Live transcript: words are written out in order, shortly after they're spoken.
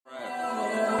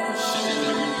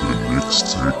Knicks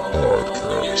Take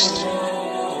Podcast.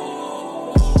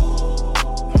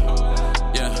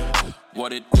 Yeah,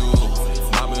 what it do?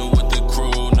 Mobbing with the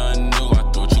crew, nothing new.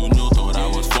 I thought you knew, thought I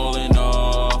was falling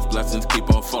off. Blessings keep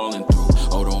on falling through.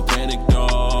 Oh, don't panic,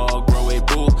 dog. Bro, a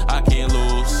boo, I can't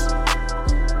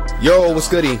lose. Yo, what's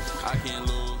goody? I can't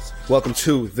lose. Welcome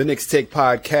to the Knicks Take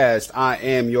Podcast. I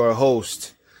am your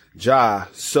host, Ja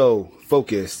So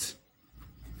Focused.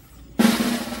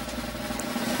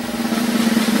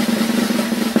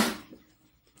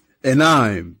 And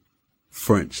I'm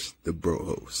French, the bro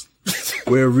host.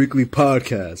 We're a weekly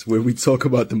podcast where we talk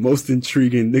about the most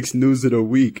intriguing Knicks news of the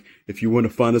week. If you want to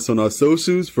find us on our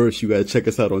socials, first you got to check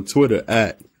us out on Twitter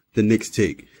at The Knicks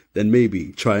Take. Then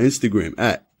maybe try Instagram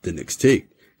at The Knicks Take.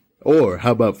 Or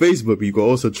how about Facebook? You can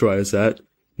also try us at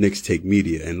Knicks Take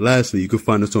Media. And lastly, you can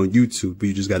find us on YouTube, but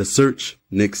you just got to search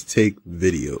Knicks Take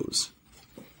Videos.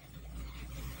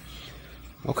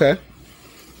 Okay.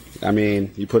 I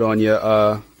mean, you put on your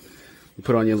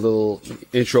little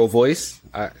intro voice.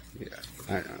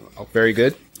 Very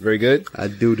good. Very good. I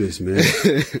do this, man.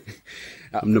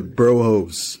 I'm the bro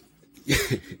host.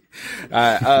 This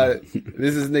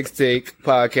is Knicks Take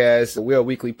Podcast. We're a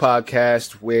weekly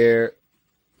podcast where...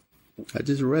 I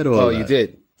just read all Oh, that. you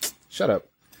did. Shut up.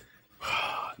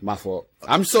 My fault.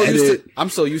 I'm so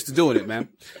used to doing it, man.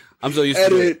 I'm so used to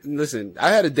doing it. Listen, I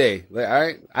had a day. All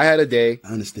right? I had a day. I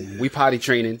understand. We potty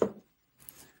training.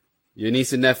 Your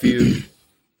niece and nephew.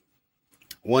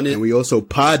 And we also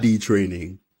potty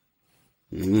training.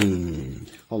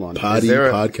 Hold on. Potty,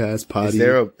 podcast, potty.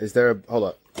 Is there a hold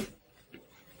up.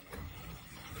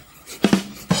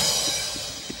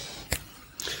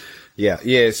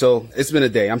 Yeah, so it's been a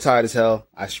day. I'm tired as hell.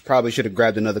 I probably should have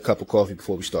grabbed another cup of coffee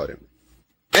before we started.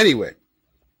 Anyway,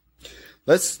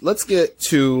 let's get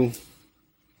to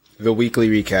the weekly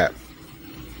recap.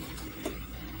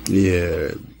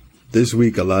 Yeah, this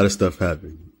week a lot of stuff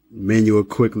happened. Manuel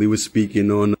quickly was speaking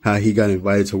on how he got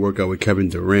invited to work out with Kevin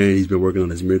Durant. He's been working on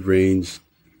his mid-range,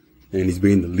 and he's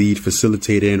being the lead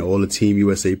facilitator in all the Team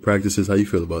USA practices. How you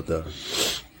feel about that?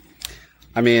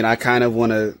 I mean, I kind of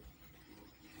want to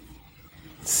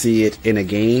see it in a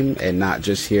game and not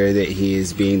just hear that he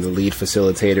is being the lead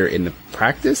facilitator in the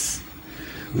practice.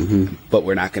 Mm-hmm. But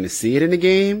we're not going to see it in the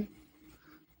game.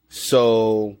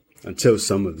 So until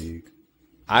summer league,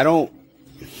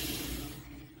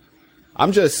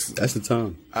 that's the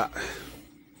time.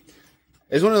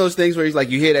 It's one of those things where he's like,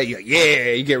 you hear that, you're like,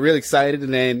 yeah, you get really excited,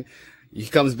 and then he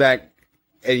comes back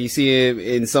and you see him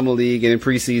in summer league and in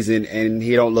preseason, and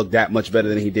he don't look that much better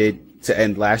than he did to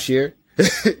end last year.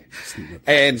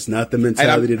 And it's not the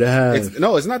mentality to have.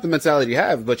 It's not the mentality you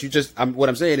have, but what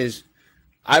I'm saying is,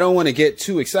 I don't want to get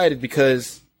too excited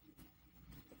because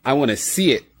I want to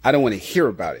see it. I don't want to hear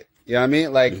about it. You know what I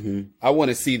mean? Like, I want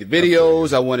to see the videos.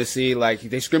 Okay. I want to see, like,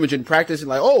 they scrimmage in practice and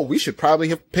like, oh, we should probably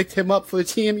have picked him up for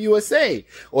Team USA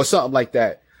or something like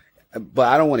that. But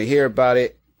I don't want to hear about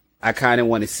it. I kind of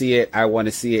want to see it. I want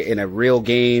to see it in a real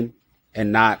game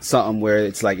and not something where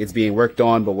it's like it's being worked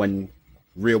on, but when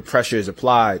real pressure is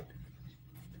applied,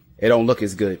 it don't look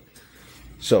as good.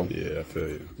 So yeah, I feel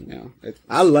you. Yeah,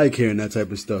 I like hearing that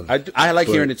type of stuff. I like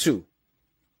hearing it too.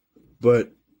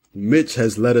 But Mitch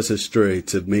has led us astray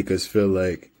to make us feel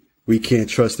like we can't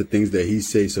trust the things that he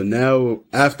says. So now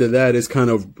after that, it's kind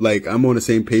of like I'm on the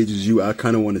same page as you. I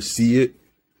kind of want to see it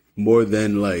more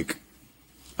than like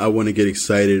I want to get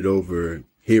excited over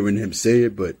hearing him say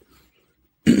it. But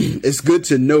it's good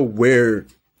to know where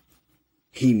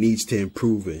he needs to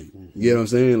improve in. You know what I'm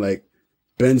saying? Like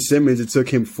Ben Simmons, it took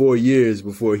him 4 years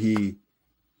before he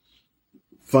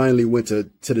finally went to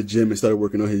the gym and started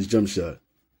working on his jump shot.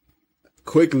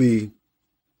 Quickly,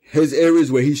 his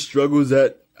areas where he struggles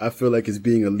at, I feel like is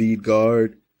being a lead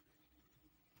guard,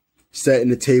 setting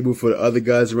the table for the other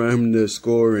guys around him to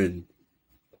score, and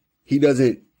he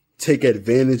doesn't take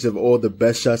advantage of all the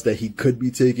best shots that he could be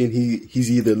taking.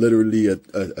 He's either literally a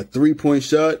 3-point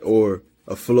shot or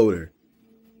a floater.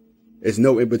 There's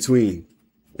no in between.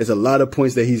 There's a lot of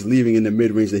points that he's leaving in the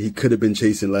mid range that he could have been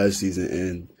chasing last season,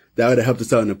 and that would have helped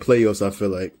us out in the playoffs, I feel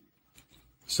like.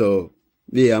 So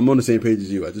yeah, I'm on the same page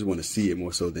as you. I just want to see it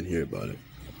more so than hear about it.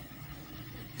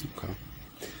 Okay.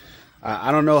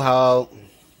 I don't know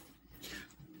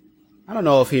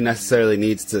if he necessarily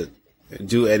needs to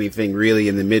do anything really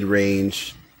in the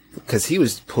mid-range because he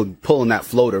was pulling that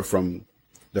floater from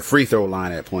the free throw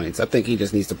line at points. I think he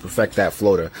just needs to perfect that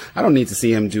floater. I don't need to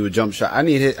see him do a jump shot. I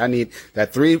need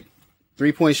that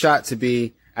three-point shot to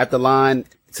be at the line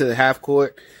to the half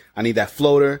court. I need that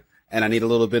floater. And I need a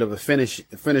little bit of a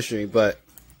finishing, but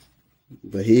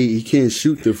he can't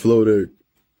shoot the floater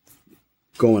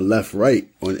going left, right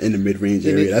in the mid range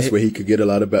area. That's where he could get a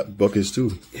lot of buckets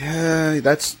too. Yeah,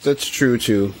 that's true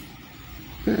too.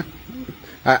 Yeah.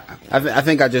 I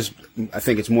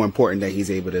think it's more important that he's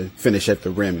able to finish at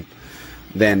the rim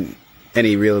than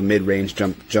any real mid-range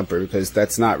jumper, because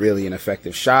that's not really an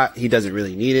effective shot. He doesn't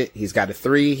really need it. He's got a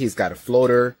three. He's got a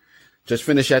floater. Just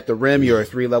finish at the rim. You're a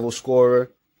 3-level scorer.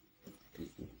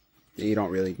 You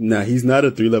don't really. Nah, he's not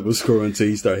a 3-level scorer until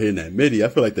he start hitting that midi. I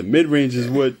feel like the mid-range is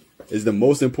what is the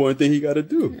most important thing he got to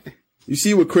do. You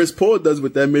see what Chris Paul does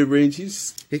with that mid-range.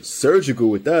 He's surgical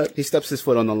with that. He steps his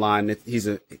foot on the line.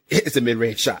 It's a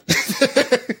mid-range shot.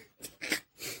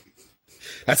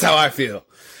 That's how I feel.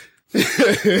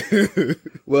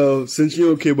 Well, since you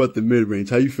don't care about the mid-range,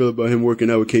 how you feel about him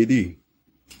working out with KD?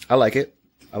 I like it.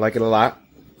 I like it a lot,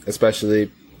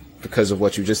 especially because of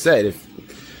what you just said. If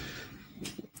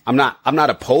I'm not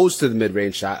opposed to the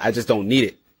mid-range shot, I just don't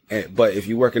need it. But if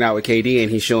you're working out with KD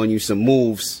and he's showing you some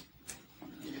moves,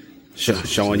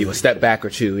 showing you a step back or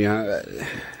two,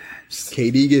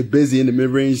 KD get busy in the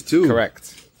mid-range too.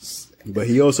 Correct. But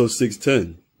he also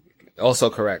 6'10". Also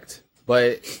correct.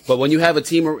 But when you have a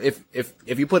team,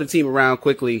 if you put a team around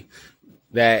quickly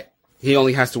that he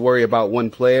only has to worry about one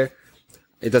player,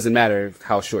 it doesn't matter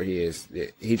how short he is.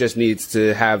 He just needs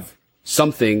to have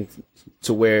something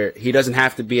to where he doesn't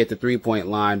have to be at the 3-point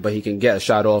line, but he can get a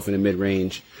shot off in the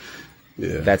mid-range.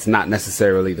 Yeah. That's not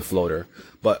necessarily the floater.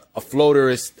 But a floater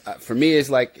is, for me, is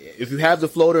like, if you have the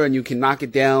floater and you can knock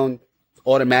it down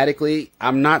automatically,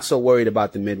 I'm not so worried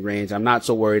about the mid-range. I'm not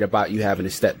so worried about you having to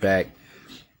step back,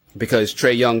 because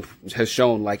Trae Young has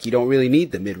shown, like, you don't really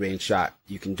need the mid-range shot.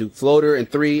 You can do floater and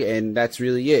three, and that's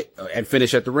really it, and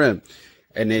finish at the rim.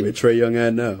 And then where Trae Young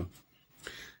at now?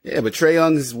 Yeah, but Trae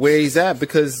Young's where he's at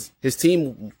because his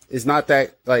team is not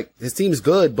that, like, his team's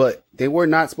good, but they were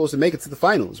not supposed to make it to the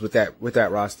finals with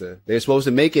that roster. They're supposed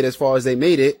to make it as far as they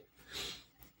made it,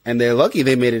 and they're lucky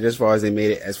they made it as far as they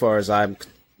made it, as far as I'm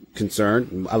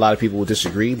concerned. A lot of people will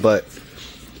disagree, but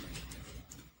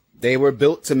they were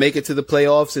built to make it to the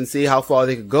playoffs and see how far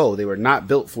they could go. They were not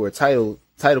built for a title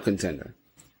contender.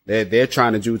 They're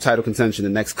trying to do title contention the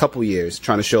next couple years,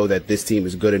 trying to show that this team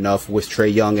is good enough with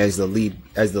Trae Young as the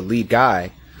lead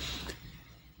guy,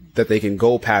 that they can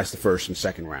go past the first and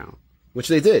second round, which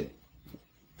they did.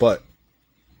 But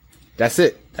that's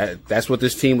it. That's what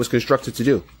this team was constructed to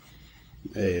do.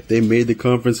 Hey, if they made the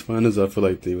conference finals, I feel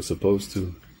like they were supposed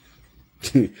to.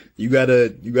 You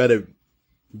gotta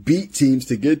beat teams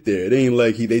to get there. It ain't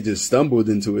like they just stumbled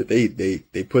into it.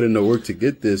 They put in the work to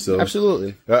get there. So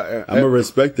absolutely, I'm gonna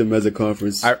respect them as a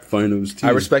conference finals team.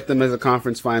 I respect them as a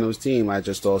conference finals team. I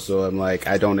just also am like,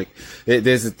 I don't.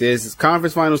 There's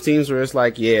conference finals teams where it's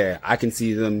like, yeah, I can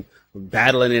see them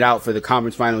battling it out for the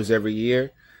conference finals every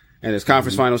year, and there's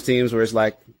conference finals teams where it's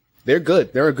like, they're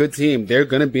good. They're a good team. They're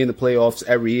gonna be in the playoffs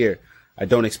every year. I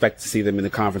don't expect to see them in the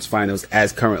conference finals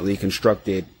as currently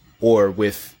constructed, or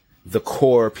with the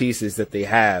core pieces that they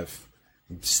have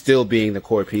still being the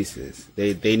core pieces.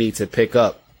 They need to pick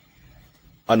up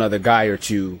another guy or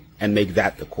two and make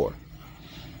that the core.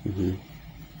 Mm-hmm.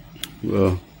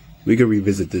 Well, we can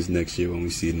revisit this next year when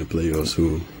we see in the playoffs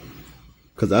who,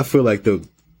 because I feel like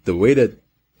the way that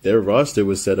their roster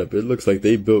was set up, it looks like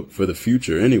they built for the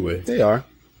future anyway. They are.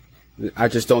 I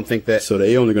just don't think that. So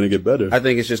they only going to get better. I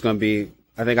think it's just going to be,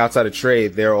 I think outside of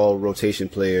trade, they're all rotation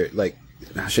player. Like,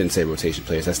 I shouldn't say rotation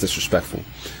players. That's disrespectful.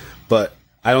 But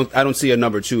I don't see a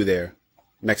number 2 there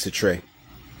next to Trae.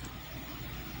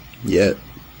 Yet.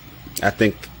 I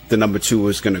think the number 2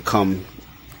 is going to come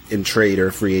in trade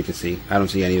or free agency. I don't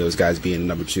see any of those guys being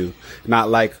number 2. Not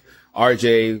like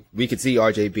RJ. We could see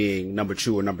RJ being number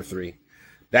 2 or number 3.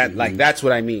 That like that's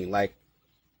what I mean. Like,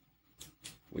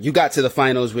 when you got to the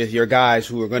finals with your guys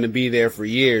who are going to be there for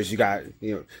years, you got,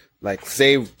 like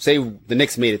say the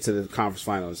Knicks made it to the conference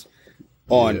finals.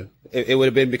 It would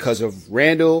have been because of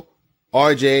Randall,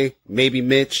 RJ, maybe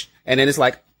Mitch, and then it's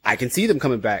like, I can see them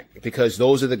coming back because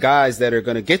those are the guys that are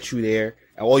going to get you there,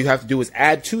 and all you have to do is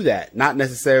add to that, not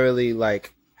necessarily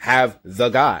like have the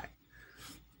guy.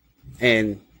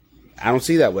 And I don't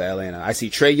see that with Atlanta. I see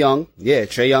Trae Young. Yeah,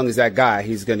 Trae Young is that guy.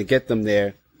 He's going to get them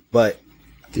there, but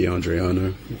DeAndre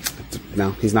Hunter.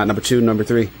 No, he's not number 2, number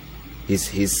 3. He's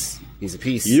a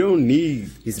piece. You don't need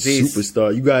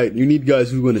superstar. You need guys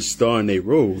who are going to star in their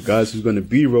role. Guys who's going to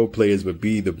be role players, but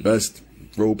be the best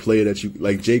role player that you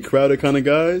like. Jay Crowder kind of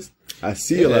guys. I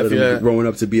see a lot of them growing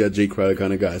up to be a Jay Crowder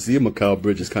kind of guy. I see a Mikal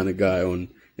Bridges kind of guy in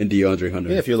DeAndre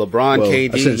Hunter. Yeah, if you're LeBron,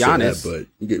 KD, Giannis, but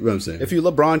you get what I'm saying. If you're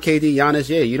LeBron, KD, Giannis,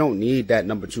 yeah, you don't need that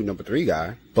number 2, number 3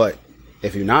 guy. But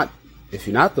if you're not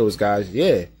those guys,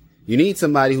 yeah, you need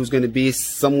somebody who's going to be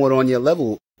somewhat on your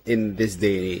level in this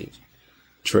day and age.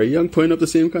 Trae Young putting up the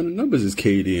same kind of numbers as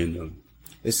KD and them.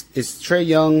 It's Trae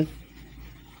Young.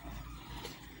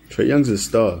 Trae Young's a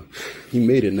star. He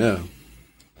made it now.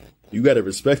 You got to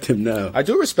respect him now. I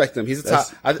do respect him. He's a top.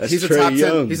 He's a Trae top 10.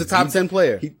 Young. He's a top 10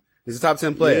 player. He's a top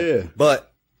 10 player. Yeah.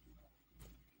 But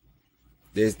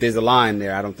there's a line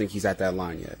there. I don't think he's at that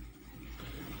line yet.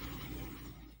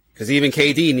 Because even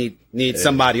KD needs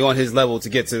somebody on his level to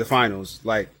get to the finals.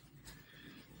 I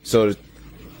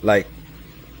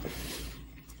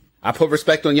put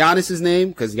respect on Giannis's name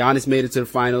because Giannis made it to the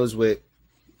finals with,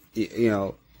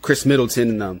 Chris Middleton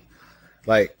and them.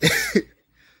 Like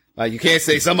you can't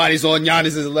say somebody's on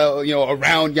Giannis's level,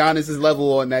 around Giannis's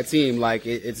level on that team. Like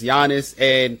it's Giannis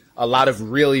and a lot of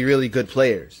really, really good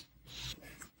players.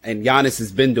 And Giannis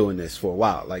has been doing this for a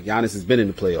while. Like Giannis has been in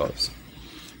the playoffs.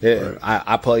 Yeah, right.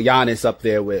 I put Giannis up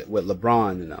there with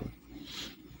LeBron and them.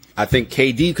 I think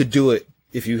KD could do it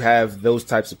if you have those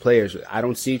types of players. I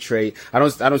don't see Trae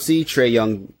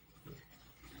Young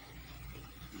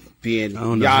being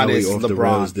Giannis,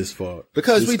 LeBron this far.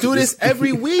 Because we do this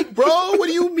every week, bro. What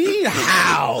do you mean?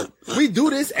 How? We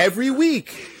do this every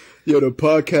week. Yo, the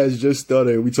podcast just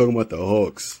started and we talking about the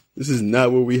Hawks. This is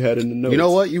not what we had in the notes. You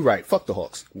know what? You're right. Fuck the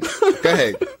Hawks. Go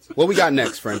ahead. What we got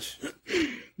next, French?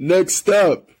 Next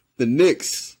up, the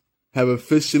Knicks have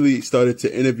officially started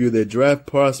to interview their draft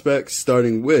prospects,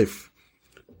 starting with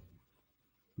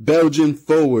Belgian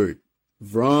forward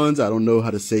Franz. I don't know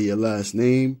how to say your last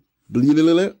name.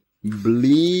 Bleejenber.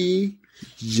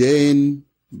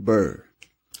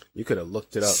 You could have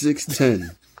looked it up.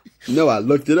 6'10". No, I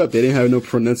looked it up. They didn't have no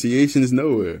pronunciations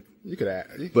nowhere. You could have.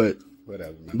 But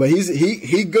whatever. Man. But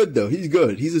he good though. He's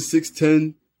good. He's a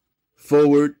 6'10"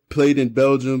 forward. Played in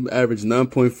Belgium. Averaged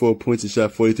 9.4 points and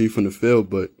shot 43 from the field.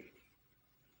 But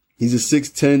he's a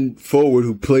 6'10" forward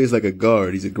who plays like a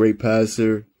guard. He's a great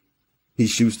passer. He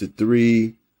shoots the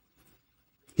three.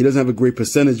 He doesn't have a great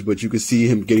percentage, but you can see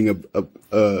him getting a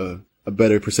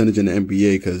better percentage in the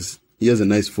NBA because he has a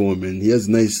nice form and he has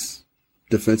nice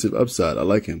defensive upside. I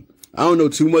like him. I don't know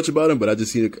too much about him, but I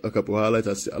just seen a couple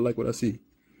highlights. I like what I see.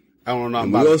 I don't know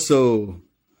nothing about him. Also,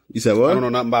 you said what? I don't know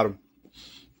nothing about him.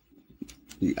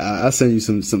 I'll send you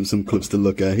some clips to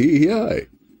look at. He all right.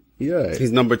 He all right.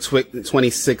 He's number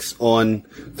 26 on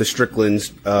the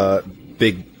Strickland's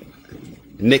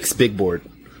Knicks big board.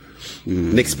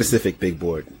 Knicks specific big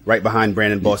board. Right behind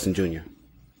Brandon Boston Jr.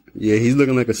 Yeah, he's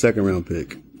looking like a second round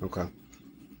pick. Okay.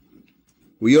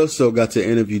 We also got to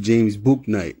interview James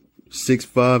Bouknight,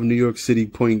 6'5" New York City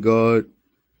point guard,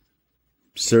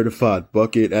 certified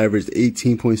bucket, averaged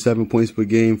 18.7 points per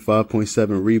game,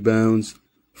 5.7 rebounds,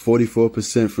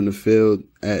 44% from the field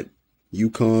at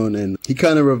UConn. And he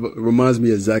kind of reminds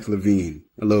me of Zach LaVine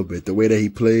a little bit. The way that he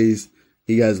plays,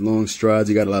 he has long strides,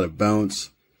 he got a lot of bounce.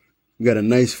 He got a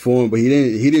nice form, but he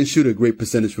didn't shoot a great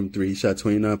percentage from three. He shot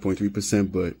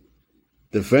 29.3%, but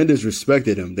defenders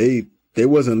respected him. They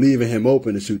wasn't leaving him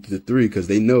open to shoot the three because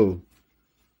they know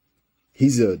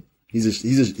he's a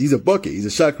bucket. He's a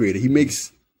shot creator. He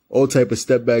makes all type of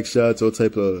step back shots, all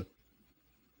type of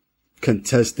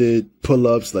contested pull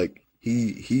ups. Like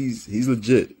he's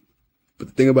legit. But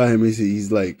the thing about him is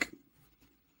he's like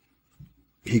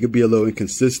he could be a little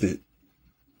inconsistent,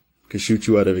 could shoot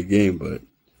you out of a game, but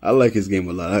I like his game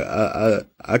a lot.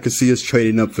 I could see us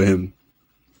trading up for him.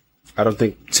 I don't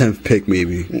think 10th pick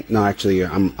maybe. No, actually,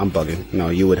 I'm bugging. No,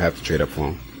 you would have to trade up for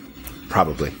him.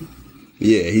 Probably.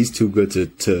 Yeah, he's too good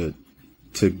to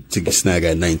snag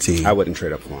at 19. I wouldn't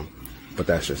trade up for him, but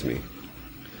that's just me.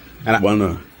 And why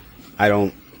not? I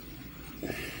don't.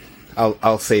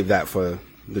 I'll save that for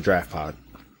the draft pod.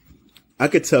 I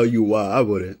could tell you why I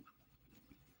wouldn't.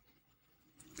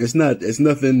 It's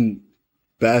nothing.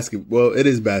 Basketball. Well, it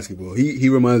is basketball. He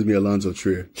reminds me of Alonzo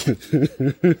Trier.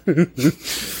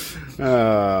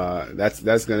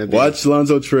 That's gonna be. Watch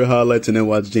Alonzo Trier highlights and then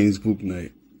watch James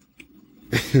Bouknight.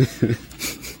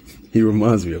 He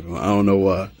reminds me of him. I don't know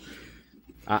why.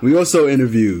 We also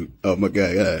interviewed. Oh my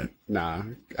God. Nah,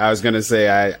 I was gonna say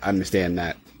I understand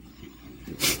that.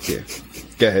 Yeah,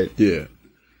 go ahead. Yeah.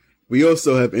 We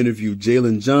also have interviewed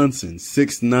Jalen Johnson,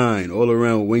 6'9", all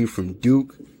around wing from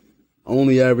Duke.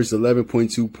 Only averaged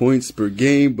 11.2 points per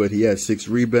game, but he had 6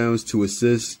 rebounds, 2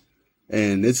 assists,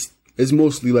 and it's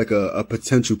mostly like a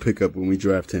potential pickup when we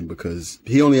draft him because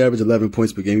he only averaged 11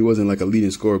 points per game. He wasn't like a leading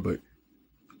scorer, but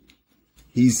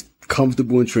he's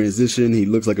comfortable in transition. He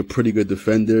looks like a pretty good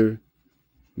defender,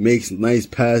 makes nice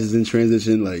passes in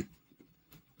transition. Like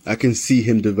I can see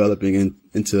him developing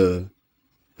into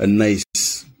a nice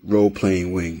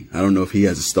role-playing wing. I don't know if he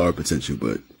has a star potential,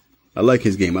 but I like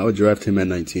his game. I would draft him at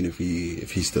 19 if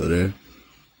he's still there.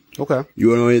 Okay. You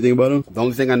want to know anything about him? The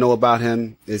only thing I know about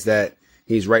him is that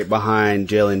He's right behind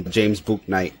James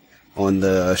Bouknight on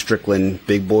the Strickland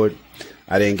big board.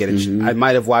 I didn't get it. I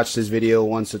might have watched his video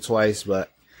once or twice, but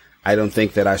I don't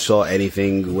think that I saw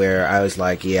anything where I was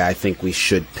like, yeah, I think we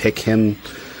should pick him.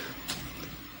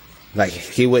 Like,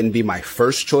 he wouldn't be my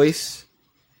first choice.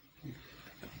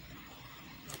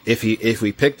 If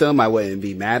we picked him, I wouldn't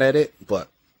be mad at it, but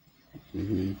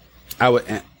I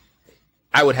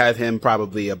would have him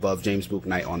probably above James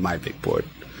Bouknight on my big board.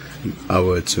 I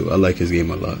would too. I like his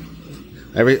game a lot.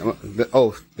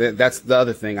 That's the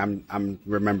other thing I'm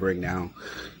remembering now.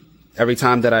 Every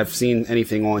time that I've seen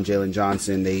anything on Jalen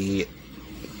Johnson, they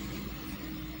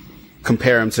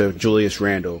compare him to Julius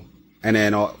Randle, and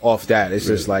then off that, it's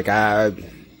just like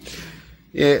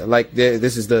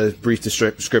this is the brief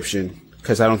description,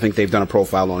 because I don't think they've done a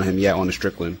profile on him yet on the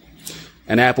Strickland.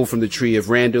 An apple from the tree of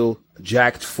Randle,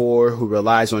 jacked 4 who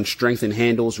relies on strength and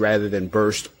handles rather than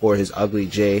burst or his ugly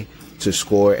J to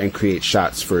score and create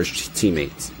shots for his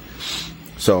teammates.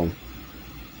 So,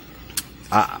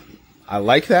 I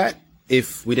like that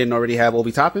if we didn't already have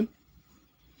Obi Toppin.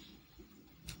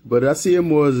 But I see him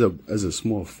more as a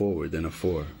small forward than a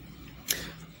 4.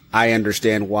 I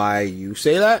understand why you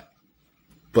say that,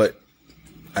 but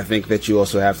I think that you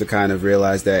also have to kind of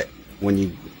realize that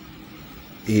when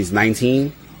he's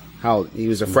 19, he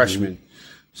was a freshman.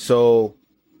 So,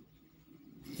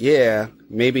 yeah,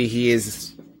 maybe he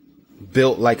is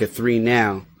built like a 3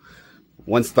 now.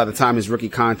 By the time his rookie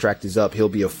contract is up, he'll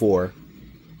be a 4.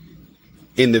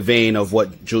 In the vein of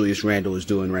what Julius Randle is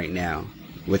doing right now,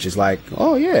 which is like,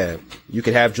 oh yeah, you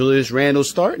could have Julius Randle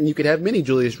start and you could have mini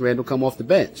Julius Randle come off the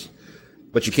bench.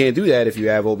 But you can't do that if you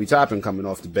have Obi Toppin coming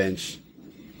off the bench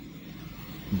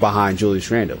behind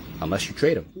Julius Randle, unless you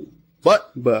trade him.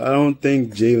 But I don't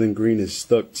think Jalen Green is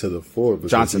stuck to the 4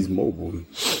 because Johnson. He's mobile.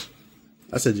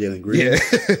 I said Jalen Green.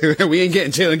 Yeah, we ain't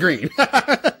getting Jalen Green.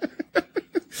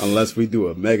 Unless we do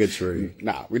a mega trade.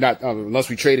 Nah, we're not, unless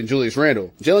we trade in Julius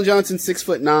Randle. Jalen Johnson,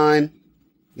 6'9".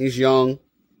 He's young.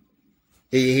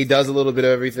 He does a little bit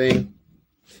of everything.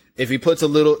 If he puts a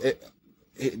little,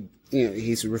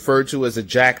 he's referred to as a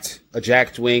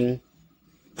jacked wing.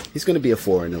 He's going to be a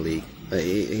 4 in the league.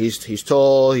 He's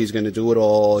tall. He's going to do it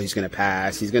all. He's going to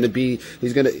pass. He's going to be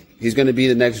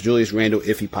the next Julius Randle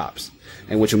if he pops,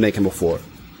 and which will make him a 4.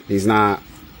 He's not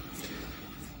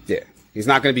going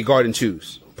to be guard and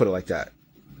choose. Put it like that.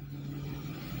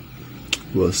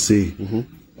 We'll see.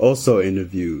 Also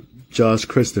interviewed Josh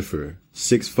Christopher,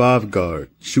 6'5" guard,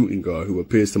 shooting guard, who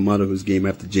appears to model his game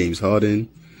after James Harden.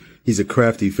 He's a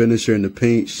crafty finisher in the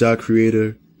paint, shot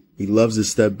creator. He loves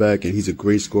his step back, and he's a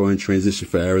great scorer in transition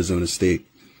for Arizona State.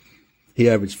 He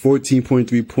averaged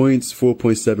 14.3 points,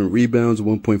 4.7 rebounds,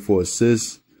 1.4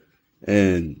 assists,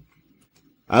 and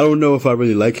I don't know if I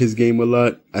really like his game a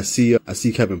lot. I see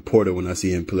Kevin Porter when I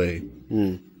see him play,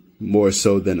 more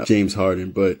so than James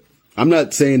Harden. But I'm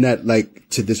not saying that like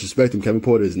to disrespect him. Kevin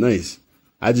Porter is nice.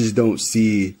 I just don't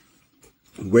see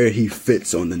where he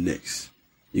fits on the Knicks.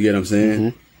 You get what I'm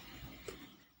saying?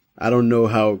 I don't know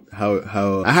how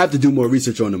I have to do more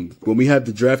research on him. When we have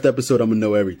the draft episode, I'm gonna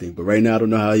know everything. But right now, I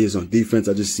don't know how he is on defense.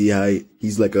 I just see how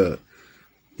he's a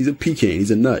pecan.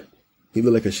 He's a nut. He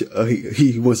look like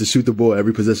he wants to shoot the ball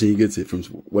every possession he gets it, from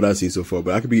what I've seen so far.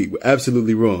 But I could be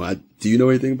absolutely wrong. Do you know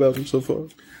anything about him so far?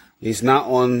 He's not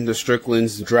on the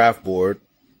Strickland's draft board.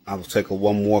 I'll take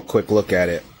one more quick look at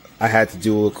it. I had to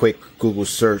do a quick Google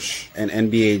search, and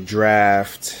NBA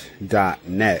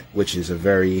Draft.net, which is a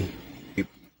very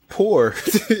poor.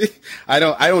 I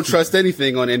don't trust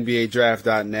anything on NBA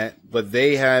Draft.net, but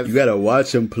they have. You gotta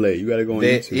watch him play. You gotta go on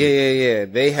YouTube. Yeah.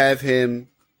 They have him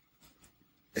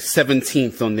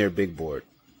 17th on their big board.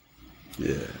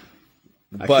 Yeah.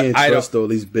 But I can't trust all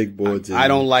these big boards.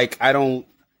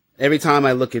 Every time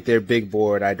I look at their big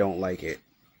board, I don't like it.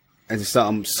 And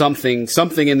something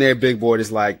in their big board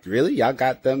is like, really? Y'all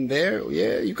got them there?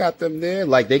 Yeah, you got them there.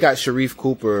 Like, they got Sharif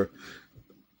Cooper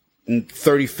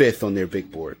 35th on their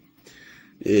big board.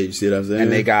 Yeah, you see what I'm saying?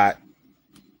 And they got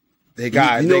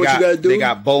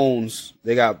Bones.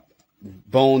 They got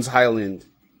Bones Highland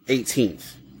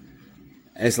 18th.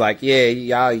 And it's like, yeah,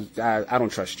 y'all, I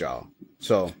don't trust y'all.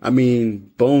 So, I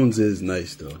mean, Bones is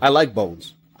nice though. I like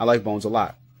Bones. I like Bones a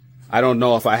lot. I don't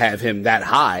know if I have him that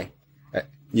high.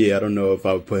 Yeah, I don't know if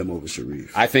I would put him over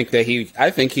Sharif. I think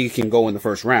he can go in the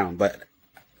first round, but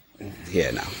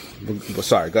yeah, no.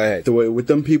 Sorry, go ahead. With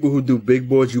them people who do big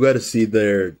boards, you got to see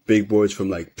their big boards from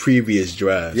like previous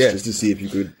drafts, just to see if you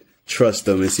could trust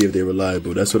them and see if they're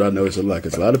reliable. That's what I notice a lot,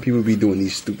 because a lot of people be doing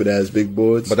these stupid ass big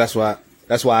boards. But that's why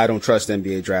I don't trust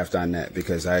NBA Draft.net,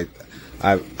 because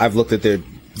I've looked at their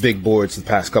big boards the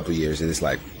past couple of years, and it's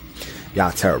like,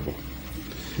 y'all terrible.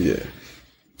 Yeah.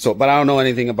 So, but I don't know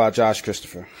anything about Josh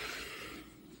Christopher.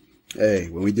 Hey,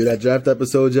 when we do that draft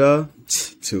episode, y'all,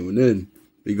 tune in.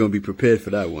 We're going to be prepared for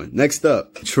that one. Next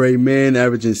up, Trey Mann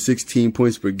averaging 16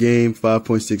 points per game,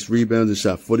 5.6 rebounds, and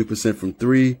shot 40% from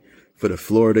three for the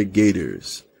Florida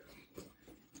Gators.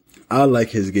 I like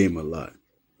his game a lot.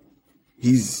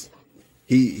 He's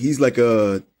like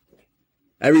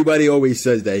everybody always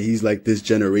says that he's like this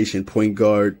generation point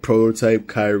guard, prototype,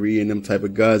 Kyrie and them type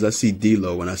of guys. I see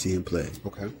D'Lo when I see him play.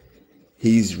 Okay.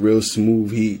 He's real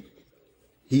smooth.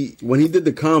 When he did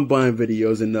the combine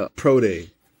videos in the pro day,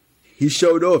 he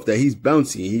showed off that he's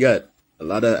bouncy. He got a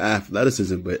lot of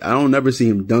athleticism, but I don't ever see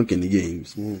him dunk in the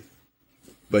games.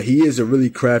 But he is a really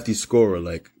crafty scorer.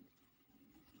 Like,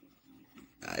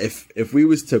 if we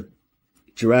was to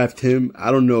draft him, I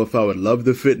don't know if I would love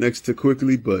the fit next to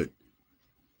Quickly, but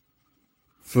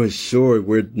for sure,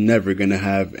 we're never going to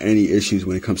have any issues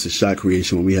when it comes to shot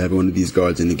creation when we have one of these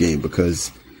guards in the game, because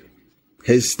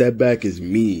his step back is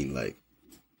mean. Like,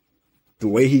 the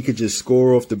way he could just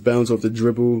score off the bounce, off the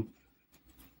dribble,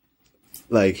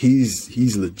 like,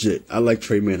 he's legit. I like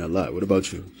Trey Mann a lot. What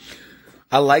about you?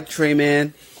 I like Trey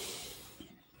Mann.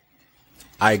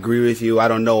 I agree with you. I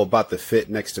don't know about the fit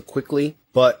next to Quickly,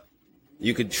 but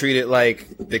you could treat it like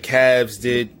the Cavs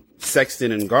did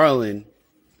Sexton and Garland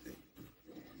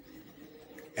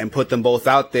and put them both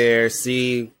out there,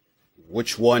 see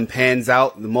which one pans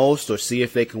out the most, or see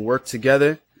if they can work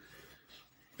together,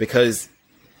 because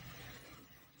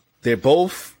they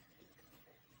both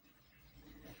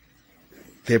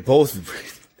can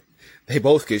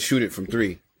shoot it from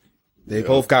three. They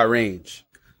both got range.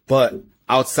 But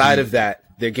outside of that,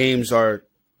 their games are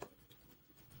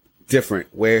different.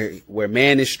 Where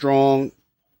man is strong,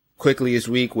 Quickly is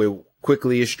weak. Where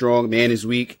Quickly is strong, man is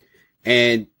weak.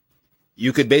 And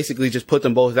you could basically just put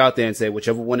them both out there and say,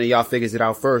 whichever one of y'all figures it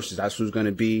out first, that's who's going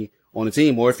to be on the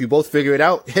team. Or if you both figure it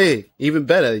out, hey, even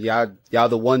better. Y'all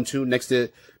the 1-2 next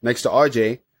to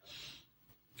RJ.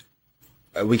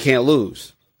 We can't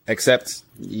lose, except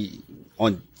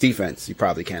on defense. You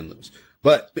probably can lose,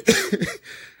 but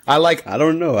I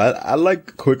don't know. I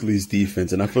like Quickly's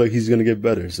defense, and I feel like he's gonna get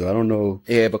better. So I don't know.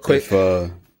 Yeah, but if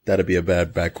that'd be a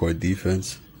bad backcourt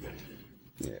defense.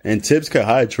 Yeah. And Tibbs could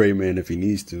hide Trey Mann if he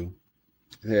needs to.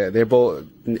 Yeah, they're both.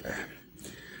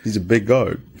 He's a big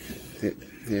guard.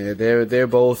 Yeah, they're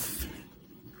both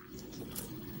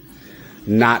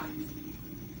not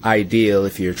ideal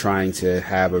if you're trying to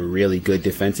have a really good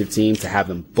defensive team, to have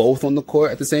them both on the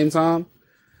court at the same time.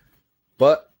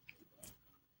 But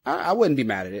I wouldn't be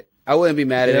mad at it. I wouldn't be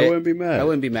mad at it. I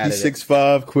wouldn't be mad. He's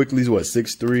 6'5", Quickly's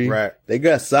 6'3". Right. They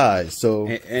got size, so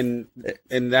and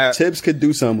that Tibbs could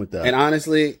do something with that. And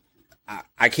honestly,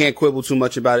 I can't quibble too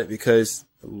much about it, because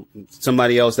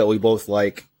somebody else that we both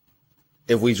like,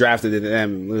 if we drafted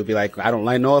them, we'd be like, I don't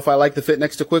know if I like the fit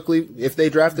next to Quickly if they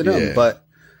drafted him, but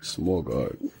small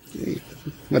guard.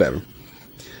 Whatever.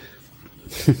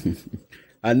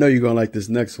 I know you're going to like this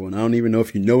next one. I don't even know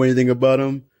if you know anything about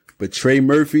him, but Trey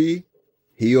Murphy,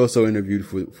 he also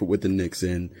interviewed with the Knicks,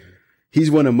 and he's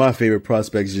one of my favorite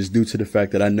prospects just due to the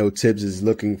fact that I know Tibbs is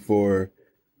looking for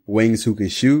wings who can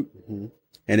shoot. Mm-hmm.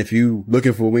 And if you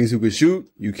looking for wings who can shoot,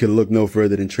 you can look no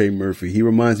further than Trey Murphy. He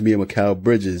reminds me of Mikal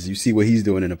Bridges. You see what he's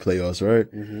doing in the playoffs,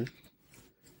 right? Mm-hmm.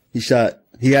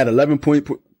 He had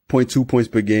 11.2 points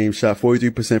per game, shot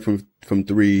 43% from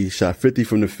three, shot 50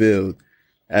 from the field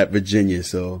at Virginia.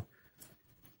 So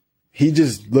he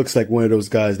just looks like one of those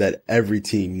guys that every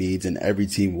team needs and every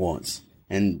team wants.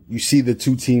 And you see the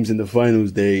two teams in the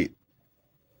finals,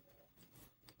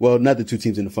 not the two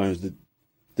teams in the finals,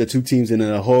 the two teams in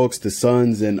the Hawks, the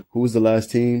Suns, and who was the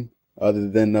last team other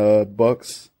than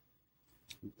Bucks?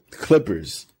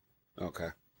 Clippers. Okay.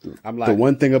 The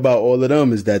one thing about all of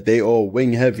them is that they all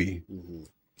wing heavy. Mm-hmm.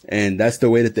 And that's the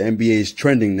way that the NBA is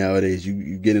trending nowadays.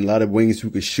 You getting a lot of wings who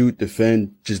can shoot,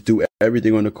 defend, just do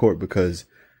everything on the court, because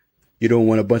you don't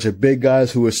want a bunch of big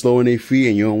guys who are slow on their feet,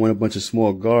 and you don't want a bunch of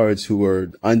small guards who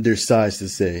are undersized, to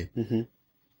say, mm-hmm.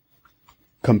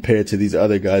 compared to these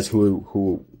other guys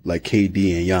who like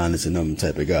KD and Giannis and them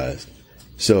type of guys.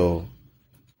 So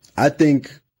I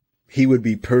think he would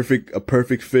be a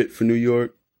perfect fit for New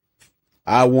York.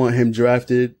 I want him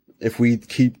drafted. If we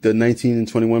keep the 19 and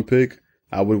 21 pick,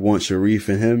 I would want Sharif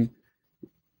and him.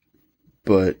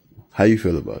 But how you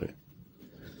feel about it?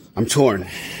 I'm torn.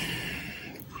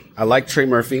 I like Trey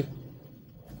Murphy,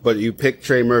 but you picked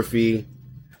Trey Murphy.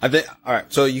 All right.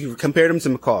 So you compared him to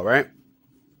McCall, right?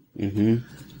 Mm-hmm.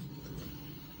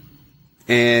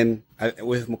 And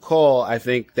with McCall, I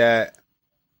think that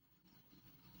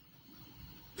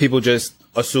people just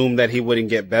assumed that he wouldn't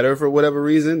get better for whatever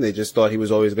reason. They just thought he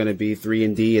was always going to be 3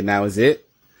 and D, and that was it.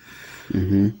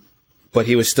 but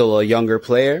he was still a younger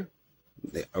player,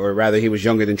 or rather, he was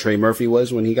younger than Trey Murphy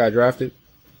was when he got drafted.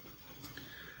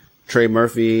 Trey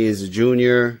Murphy is a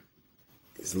junior.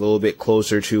 He's a little bit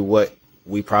closer to what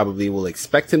we probably will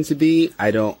expect him to be.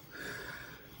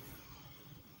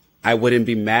 I wouldn't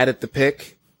be mad at the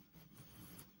pick.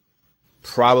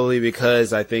 Probably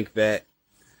because I think that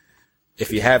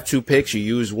if you have two picks, you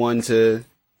use one to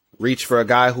reach for a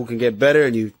guy who can get better,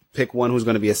 and you pick one who's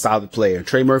going to be a solid player.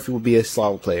 Trey Murphy will be a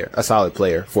solid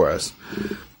player for us.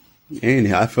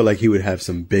 And I feel like he would have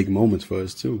some big moments for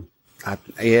us too.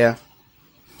 Yeah,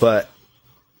 but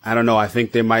I don't know. I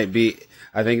think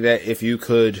that if you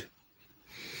could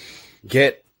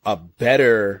get a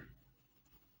better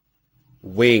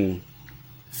wing,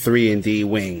 3-and-D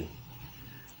wing,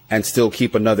 and still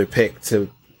keep another pick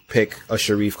to pick a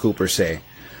Sharif Cooper, say.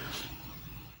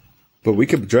 But we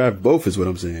could draft both, is what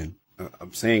I'm saying.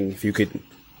 I'm saying if you could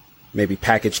maybe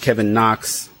package Kevin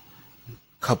Knox, a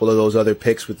couple of those other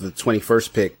picks with the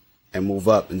 21st pick, and move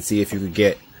up and see if you could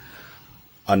get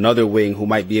another wing who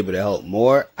might be able to help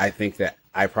more. I think that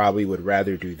I probably would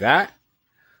rather do that.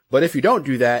 But if you don't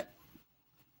do that,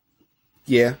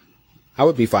 yeah, I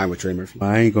would be fine with Trey Murphy.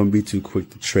 I ain't going to be too quick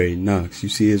to trade Knox. You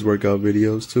see his workout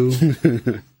videos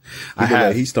too? I have.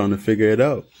 Like he's starting to figure it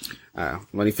out.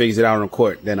 When he figures it out on the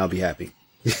court, then I'll be happy.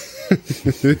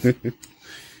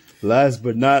 Last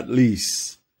but not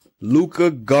least,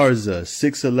 Luka Garza,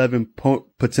 6'11",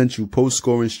 potential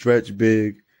post-scoring stretch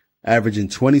big, averaging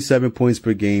 27 points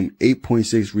per game,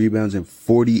 8.6 rebounds, and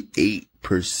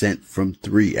 48% from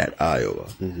three at Iowa.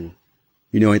 Mm-hmm.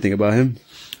 You know anything about him?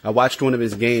 I watched one of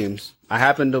his games.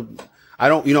 I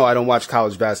don't watch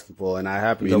college basketball, and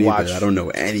I don't know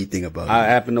anything about him. I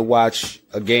happened to watch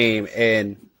a game,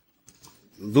 and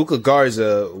Luka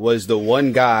Garza was the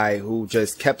one guy who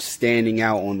just kept standing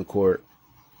out on the court.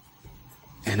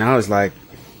 And I was like,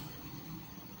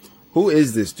 who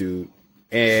is this dude?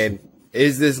 And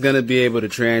is this going to be able to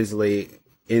translate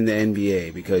in the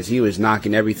NBA? Because he was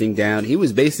knocking everything down. He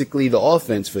was basically the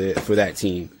offense for that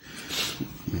team.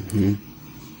 Mm-hmm.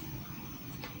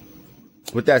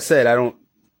 With that said, I don't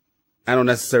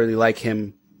necessarily like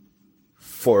him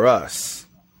for us.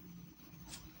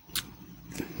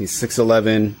 He's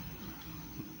 6'11",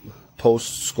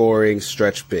 post-scoring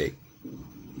stretch big.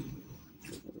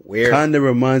 Kind of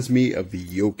reminds me of the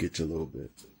Jokic a little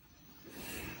bit.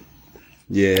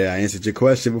 Yeah, I answered your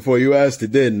question before you asked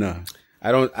it, didn't I?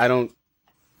 I don't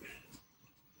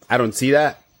see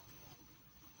that.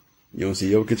 You don't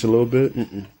see Jokic a little bit?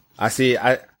 Mm-mm.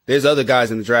 There's other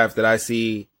guys in the draft that I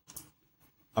see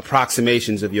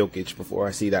approximations of Jokic before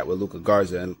I see that with Luka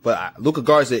Garza. But Luka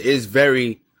Garza is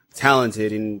very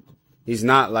talented, and he's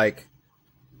not like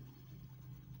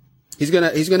he's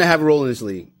gonna have a role in this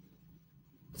league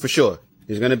for sure.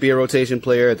 He's gonna be a rotation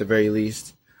player at the very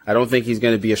least. I don't think he's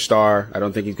gonna be a star. I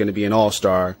don't think he's gonna be an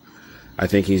all-star. I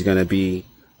think he's gonna be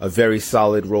a very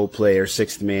solid role player,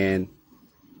 sixth man,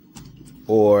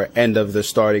 or end of the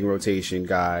starting rotation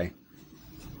guy.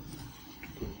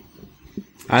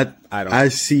 I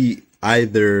see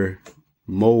either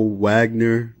Mo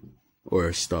Wagner or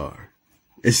a star.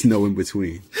 It's no in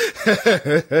between.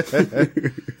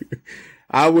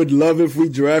 I would love if we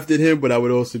drafted him, but I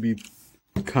would also be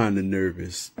kind of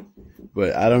nervous.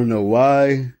 But I don't know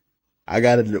why. I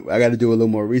gotta do a little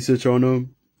more research on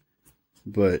him.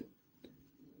 But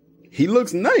he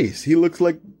looks nice. He looks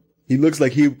like he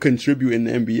would contribute in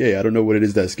the NBA. I don't know what it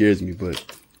is that scares me, but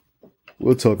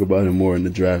we'll talk about him more in the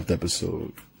draft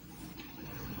episode.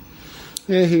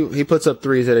 Yeah, he puts up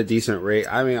threes at a decent rate.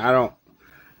 I mean,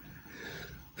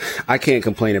 I can't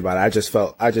complain about it.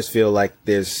 I just feel like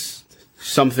there's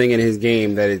something in his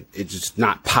game that it's just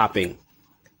not popping.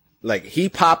 Like, he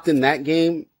popped in that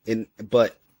game,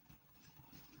 but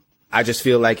I just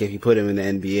feel like if you put him in the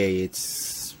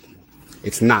NBA,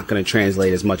 it's not going to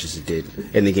translate as much as it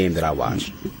did in the game that I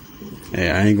watched. Hey,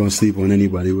 I ain't going to sleep on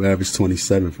anybody who averaged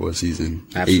 27 for a season.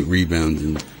 Absolutely. 8 rebounds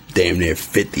and damn near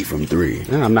 50 from three.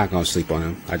 No, I'm not going to sleep on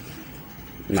him. I'm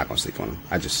not going to sleep on him.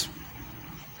 I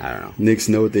don't know. Knicks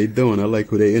know what they're doing. I like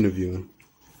who they interviewing.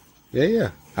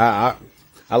 Yeah. I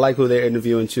like who they're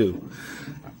interviewing too.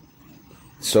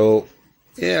 So,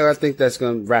 yeah, I think that's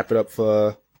going to wrap it up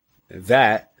for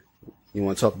that. You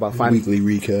want to talk about finals?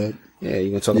 Weekly recap. Yeah,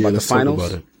 you want to talk about the finals? Talk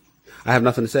about it. I have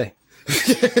nothing to say.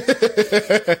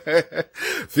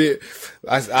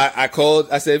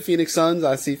 I said Phoenix Suns.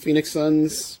 I see Phoenix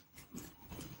Suns,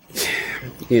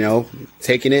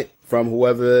 taking it from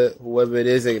whoever it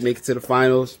is that make it to the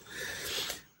finals.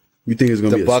 You think it's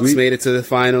going to be a sweep? The Bucks made it to the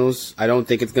finals. I don't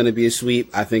think it's going to be a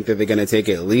sweep. I think that they're going to take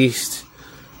at least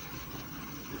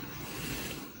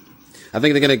I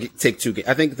think they're going to take 2 games.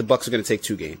 I think the Bucks are going to take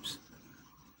 2 games.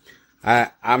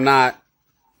 I'm not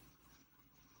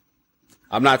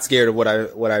scared of what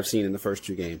I've seen in the first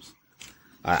 2 games.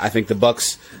 I think the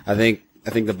Bucks. I think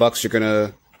the Bucks are going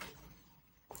to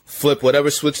flip whatever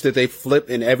switch that they flip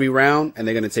in every round, and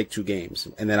they're going to take 2 games.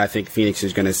 And then I think Phoenix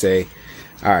is going to say,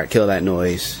 "All right, kill that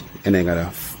noise," and they're going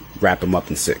to wrap them up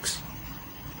in 6.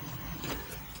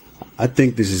 I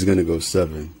think this is going to go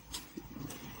 7.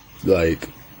 Like,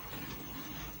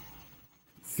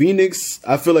 Phoenix,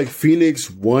 I feel like Phoenix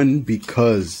won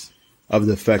because of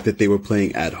the fact that they were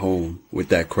playing at home with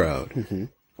that crowd. Mm-hmm.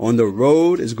 On the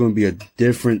road, it's going to be a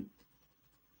different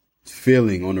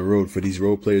feeling on the road for these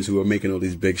role players who are making all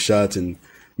these big shots and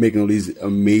making all these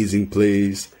amazing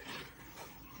plays.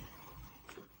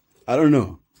 I don't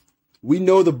know. We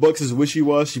know the Bucks is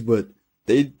wishy-washy, but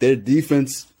their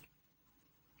defense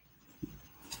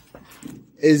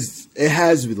has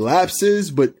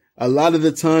lapses, but a lot of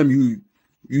the time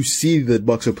you see the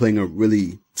Bucks are playing a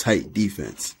really tight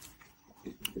defense.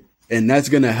 And that's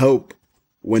going to help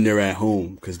when they're at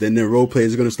home, because then their role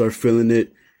players are going to start feeling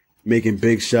it, making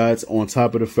big shots on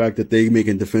top of the fact that they're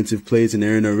making defensive plays and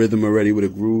they're in a rhythm already with a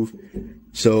groove.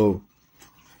 So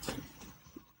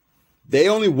they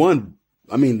only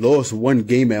lost 1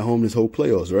 game at home this whole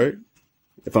playoffs, right?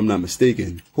 If I'm not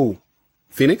mistaken. Who?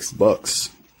 Phoenix? Bucks.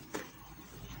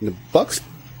 The Bucks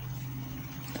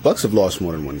have lost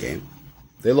more than 1 game.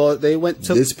 They went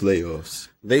to this playoffs.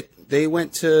 They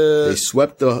went to. They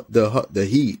swept the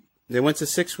Heat. They went to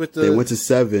 6 with the. They went to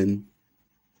 7.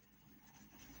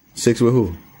 6 with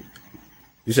who?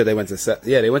 You said they went to 7.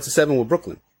 Yeah, they went to 7 with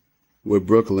Brooklyn. With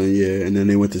Brooklyn, yeah, and then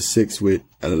they went to 6 with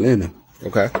Atlanta.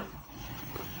 Okay.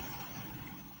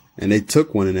 And they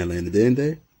took 1 in Atlanta, didn't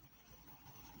they?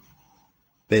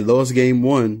 They lost game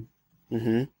 1.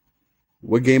 Mm-hmm.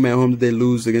 What game at home did they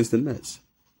lose against the Nets?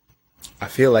 I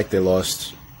feel like they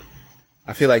lost.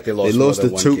 They lost the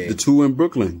more than 2. one game. The 2 in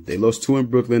Brooklyn. They lost 2 in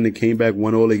Brooklyn. They came back,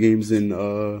 won all the games in.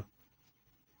 The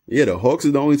Hawks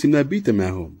are the only team that beat them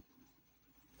at home.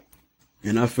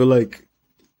 And I feel like,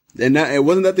 it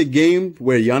wasn't that the game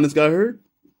where Giannis got hurt.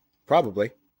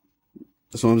 Probably.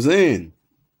 That's what I'm saying.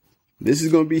 This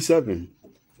is gonna be 7.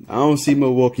 I don't see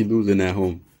Milwaukee losing at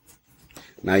home.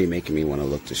 Now you're making me want to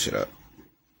look this shit up.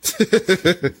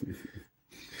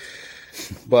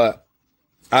 But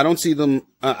I don't see them.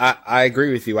 I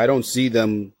agree with you. I don't see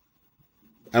them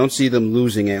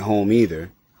losing at home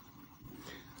either.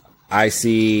 I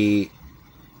see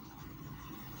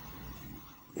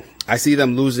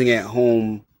them losing at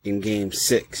home in game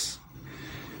 6.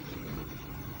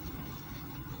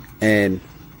 And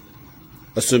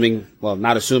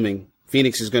not assuming,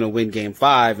 Phoenix is going to win game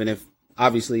 5. And if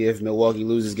Milwaukee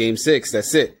loses game 6,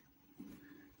 that's it.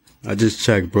 I just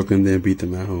checked. Brooklyn didn't beat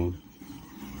them at home.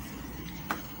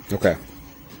 Okay.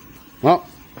 Well,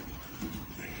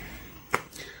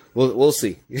 we'll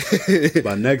see.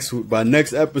 By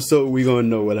next episode, we're gonna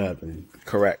know what happened.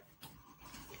 Correct.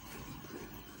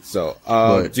 So,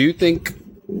 do you think?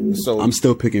 So I'm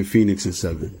still picking Phoenix in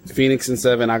 7. Phoenix in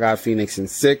 7. I got Phoenix in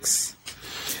 6.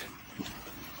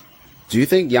 Do you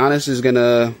think Giannis is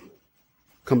gonna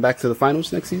come back to the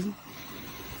finals next season?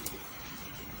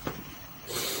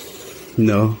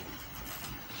 No.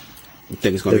 You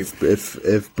think it's gonna be?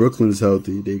 If Brooklyn's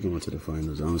healthy, they going to the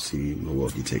finals. I don't see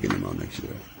Milwaukee taking them out next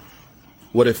year.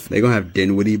 What if they gonna have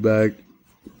Dinwiddie back?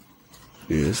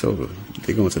 Yeah, it's over.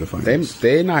 They going to the finals.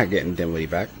 They're not getting Dinwiddie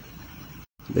back.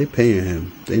 They paying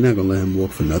him. They not gonna let him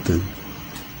walk for nothing.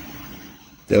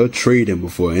 They'll trade him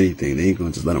before anything. They ain't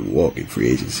gonna just let him walk in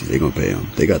free agency. They gonna pay him.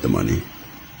 They got the money.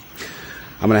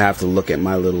 I'm gonna have to look at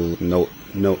my little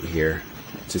note here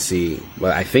to see.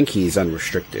 Well, I think he's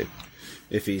unrestricted.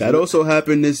 That also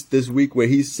happened this week where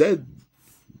he said,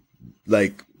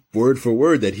 like, word for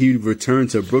word, that he returned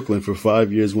to Brooklyn for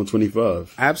 5 years,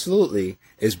 125. Absolutely.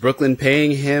 Is Brooklyn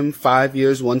paying him 5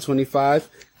 years, 125?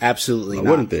 Absolutely not.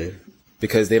 Why wouldn't they?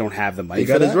 Because they don't have the money. They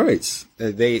got his rights.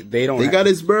 They don't. They got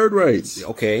his bird rights.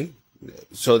 Okay.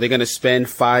 So they're gonna spend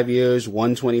 5 years,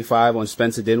 125 on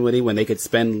Spencer Dinwiddie when they could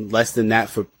spend less than that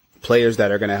for players that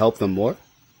are gonna help them more.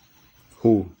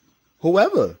 Who?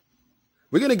 Whoever.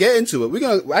 We're going to get into it. We're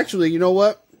going to actually, you know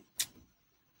what?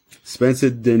 Spencer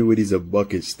Dinwiddie's a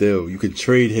bucket still. You can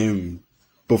trade him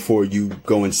before you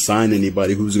go and sign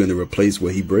anybody who's going to replace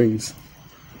what he brings.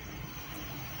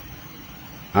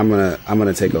 I'm going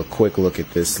to take a quick look at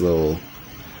this little.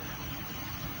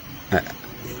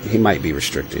 He might be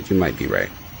restricted. You might be right.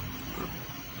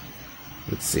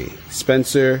 Let's see.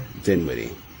 Spencer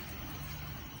Dinwiddie.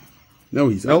 No,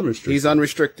 he's unrestricted. He's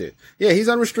unrestricted. Yeah, he's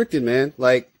unrestricted, man.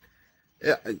 Like,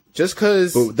 Just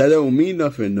because. But that don't mean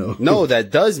nothing, though. No,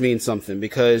 that does mean something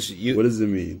because What does it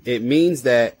mean? It means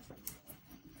that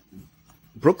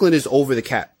Brooklyn is over the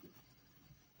cap.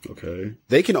 Okay.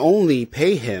 They can only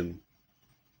pay him.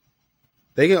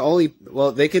 They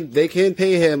can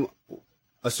pay him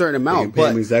a certain amount. They can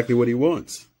pay him exactly what he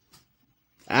wants.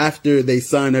 After they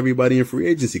sign everybody in free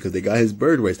agency, because they got his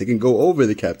bird rights, they can go over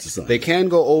the cap to sign. They can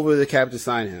go over the cap to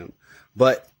sign him,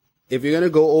 but if you're gonna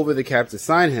go over the cap to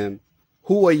sign him,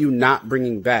 who are you not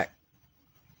bringing back?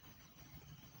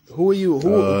 Who are you?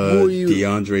 Who are you?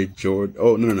 DeAndre Jordan.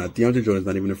 Oh no! DeAndre Jordan's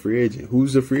not even a free agent.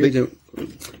 Who's a free agent?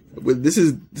 This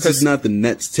is not the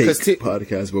Nets take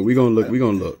podcast, but we're gonna look.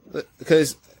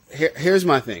 Because here's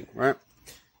my thing, right?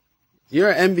 You're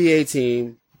an NBA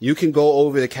team. You can go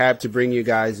over the cap to bring you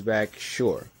guys back,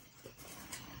 sure.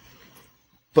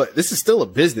 But this is still a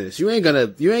business. You ain't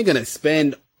gonna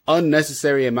spend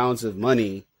unnecessary amounts of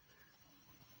money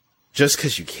just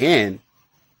because you can.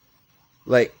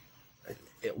 Like,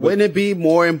 wouldn't it be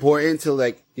more important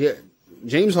to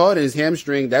James Harden's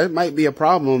hamstring? That might be a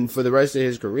problem for the rest of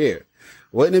his career.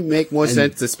 Wouldn't it make more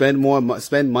sense to spend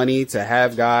money to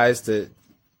have guys to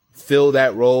fill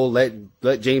that role?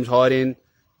 Let James Harden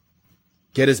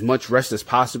get as much rest as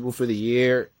possible for the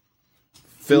year.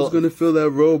 Who's going to fill that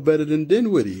role better than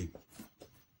Dinwiddie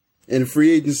in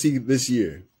free agency this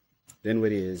year?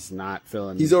 Dinwiddie is not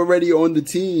filling. He's already on the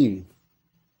team.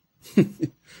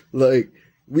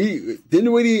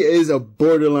 Dinwiddie is a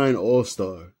borderline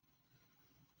all-star.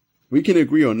 We can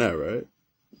agree on that, right?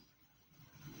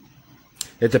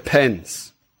 It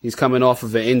depends. He's coming off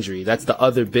of an injury. That's the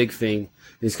other big thing.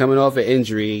 He's coming off an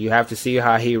injury. You have to see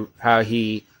how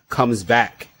he comes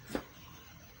back.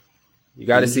 You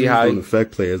got to see how don't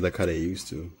affect players like how they used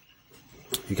to.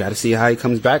 You got to see how he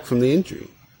comes back from the injury.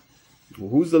 Well,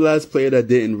 who's the last player that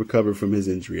didn't recover from his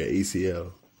injury at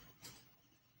ACL?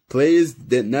 Players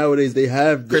that nowadays they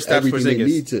have everything they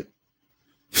need to.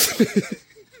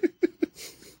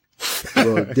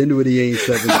 Well, Dinwiddie ain't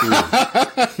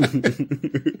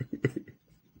 17.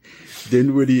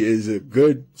 Dinwiddie is a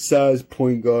good sized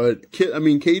point guard.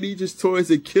 KD just tore his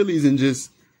Achilles and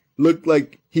just looked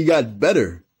like he got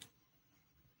better.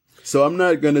 So I'm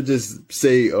not gonna just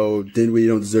say, "Oh, Dinwiddie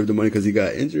don't deserve the money because he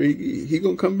got injured." He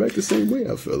gonna come back the same way.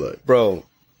 I feel like, bro,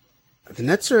 the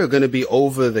Nets are gonna be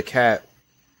over the cap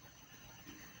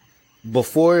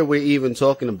before we're even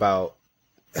talking about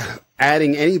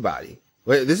adding anybody.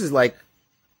 This is like,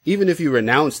 even if you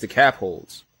renounce the cap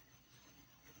holds,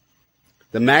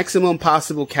 the maximum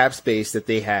possible cap space that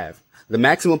they have, the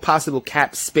maximum possible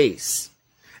cap space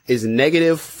is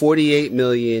negative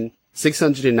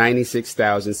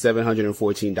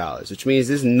 $48,696,714, which means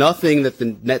there's nothing that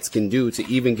the Nets can do to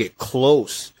even get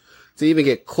close to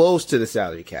the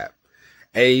salary cap.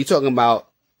 And you talking about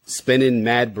spending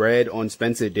mad bread on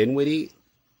Spencer Dinwiddie?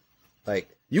 Like,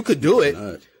 you could do it.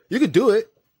 You could do it.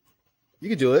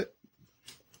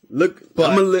 Look, but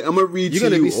I'm gonna read to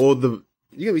you all the.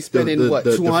 You're gonna be spending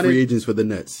the 200 free agents for the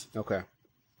Nets. Okay.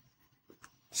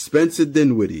 Spencer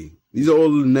Dinwiddie. These are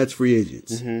all the Nets free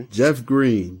agents. Mm-hmm. Jeff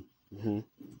Green,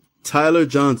 Tyler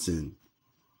Johnson,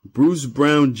 Bruce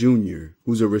Brown Jr.,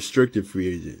 who's a restricted free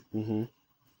agent,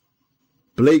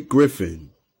 Blake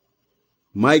Griffin,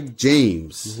 Mike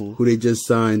James, who they just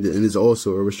signed and is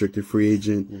also a restricted free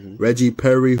agent, Reggie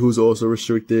Perry, who's also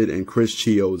restricted, and Chris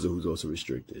Chioza, who's also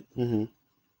restricted.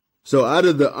 So out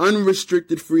of the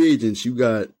unrestricted free agents, you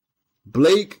got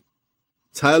Blake,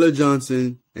 Tyler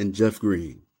Johnson, and Jeff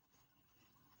Green.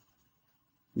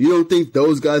 You don't think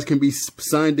those guys can be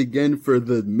signed again for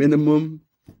the minimum,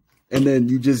 and then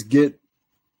you just get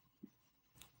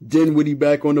Dinwiddie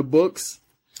back on the books?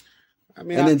 I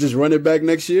mean, then just run it back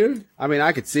next year? I mean,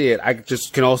 I could see it. I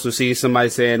just can also see somebody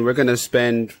saying, we're going to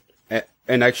spend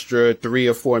an extra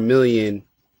 $3 or $4 million.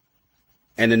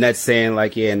 And the Nets saying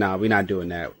like, yeah, nah, we're not doing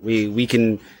that. We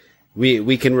can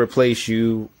replace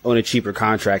you on a cheaper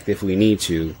contract if we need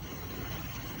to.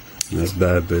 That's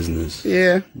bad business.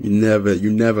 Yeah. You never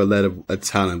let a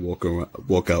talent walk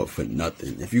out for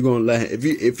nothing. If you're gonna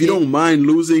if you don't mind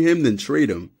losing him, then trade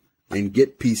him and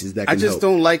get pieces that can help.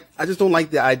 I just don't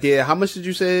like the idea. How much did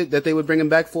you say that they would bring him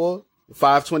back for?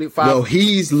 525. No,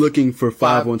 he's looking for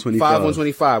 5/125.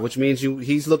 5/125, which means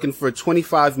he's looking for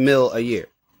 $25 million a year.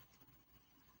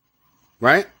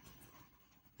 Right?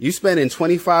 You spending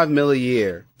 $25 million a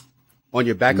year on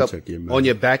your backup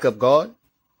guard?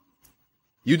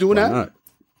 You doing Why that? Not?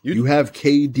 You have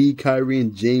KD, Kyrie,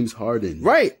 and James Harden.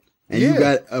 Right. And you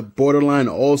got a borderline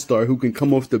all-star who can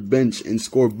come off the bench and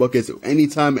score buckets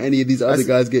anytime any of these other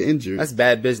guys get injured. That's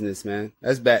bad business, man.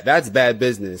 That's bad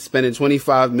business. Spending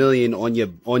 $25 million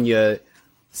on your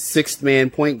sixth man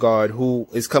point guard who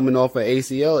is coming off an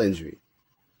ACL injury.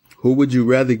 Who would you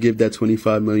rather give that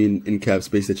 $25 million in cap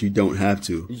space that you don't have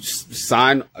to? You just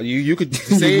sign. You could.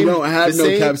 Same, you don't have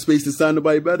no cap space to sign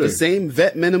nobody better. The same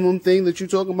vet minimum thing that you're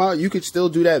talking about. You could still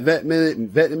do that vet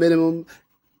minimum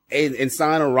and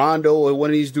sign a Rondo or one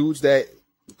of these dudes that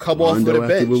come off of the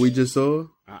bench. After what we just saw.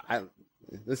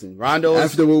 Listen, Rondo.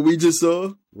 After what we just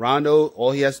saw, Rondo.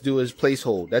 All he has to do is place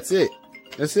hold. That's it.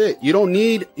 That's it. You don't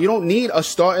need a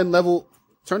starting level.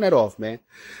 Turn that off, man.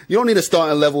 You don't need a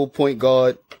starting level point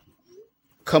guard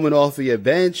coming off of your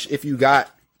bench if you got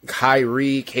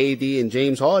Kyrie, KD, and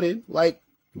James Harden. Like,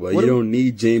 well, you don't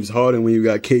need James Harden when you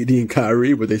got KD and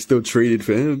Kyrie, but they still traded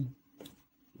for him.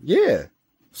 Yeah.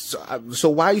 So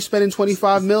why are you spending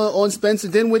 $25 million on Spencer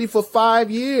Dinwiddie for 5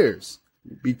 years?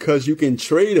 Because you can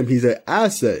trade him. He's an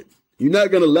asset. You're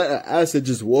not gonna let an asset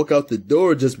just walk out the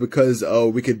door just because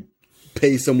we could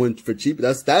pay someone for cheap.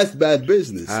 That's bad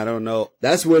business. I don't know.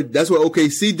 That's what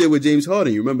OKC did with James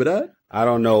Harden. You remember that? I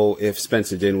don't know if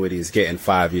Spencer Dinwiddie is getting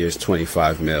 5 years,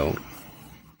 $25 million.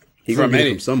 He gonna get it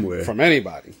from somewhere. From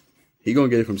anybody. He gonna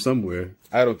get it from somewhere.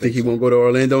 I don't think he won't go to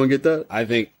Orlando and get that. I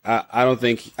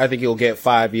think he'll get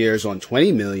 5 years on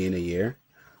 $20 million a year.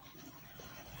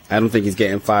 I don't think he's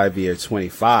getting 5 years,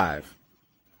 25.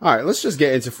 All right, let's just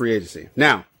get into free agency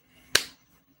now.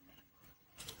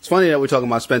 It's funny that we're talking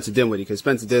about Spencer Dinwiddie because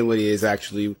Spencer Dinwiddie is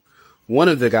actually one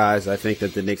of the guys I think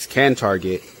that the Knicks can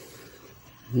target.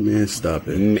 Man, stop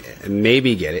it.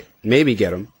 Maybe get it. Maybe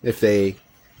get him if they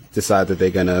decide that they're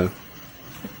going to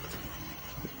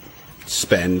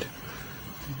spend.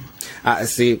 I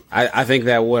think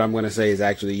that what I'm going to say is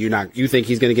actually you think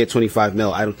he's going to get 25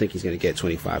 mil. I don't think he's going to get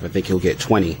 25. I think he'll get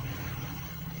 20.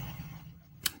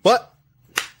 But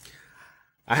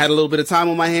I had a little bit of time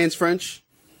on my hands, French.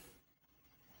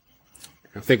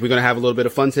 I think we're going to have a little bit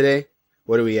of fun today.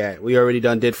 What are we at? We already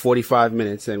did 45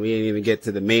 minutes and we didn't even get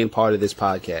to the main part of this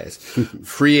podcast.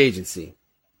 Free agency.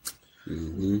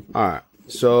 Mm-hmm. All right.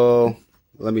 So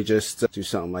let me just do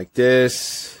something like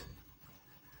this.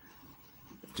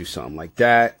 Do something like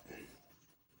that.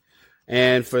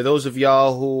 And for those of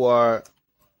y'all who are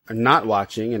not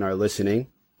watching and are listening,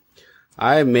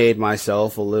 I made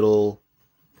myself a little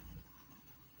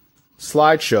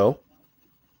slideshow.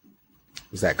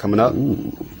 Is that coming up?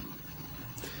 Ooh.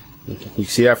 You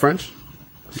see that, French?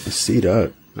 I see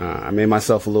that. I made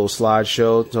myself a little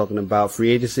slideshow talking about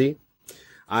free agency.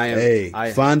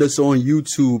 Find us on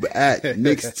YouTube at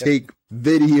Knicks Take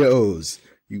Videos.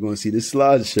 You're going to see this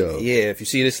slideshow. Yeah, if you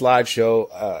see this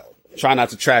slideshow, try not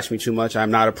to trash me too much.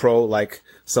 I'm not a pro like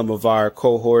some of our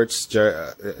cohorts,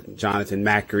 Jonathan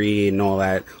Macri and all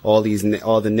that. All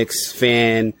the Knicks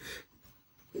fan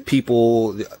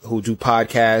people who do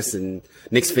podcasts and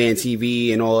Knicks fan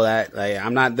TV and all that. Like,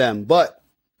 I'm not them, but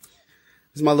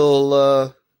this is my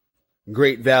little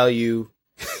great value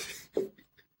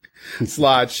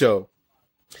slideshow.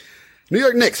 New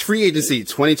York Knicks free agency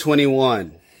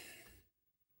 2021.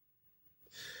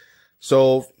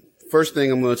 So first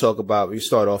thing I'm going to talk about, we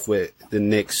start off with the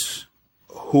Knicks,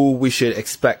 who we should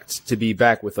expect to be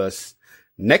back with us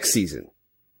next season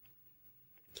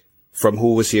from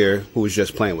who was here, who was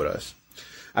just playing with us.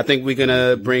 I think we're going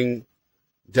to bring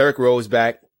Derrick Rose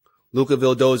back. Luka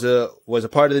Vildoza was a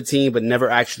part of the team, but never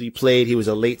actually played. He was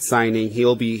a late signing.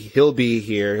 He'll be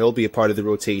here. He'll be a part of the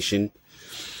rotation.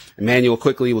 Emmanuel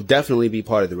Quickley will definitely be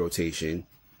part of the rotation.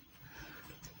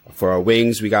 For our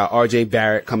wings, we got RJ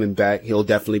Barrett coming back. He'll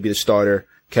definitely be the starter.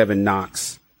 Kevin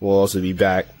Knox will also be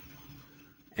back.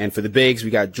 And for the bigs, we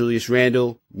got Julius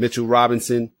Randle, Mitchell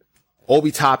Robinson,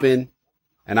 Obi Toppin,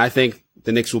 and I think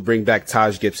the Knicks will bring back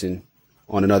Taj Gibson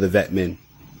on another vet min.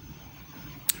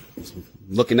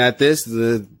 Looking at this,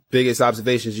 the biggest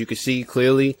observations you can see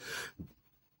clearly,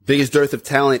 biggest dearth of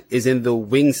talent is in the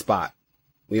wing spot.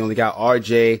 We only got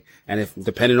RJ, and if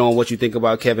depending on what you think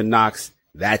about Kevin Knox,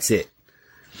 that's it.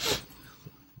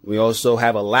 We also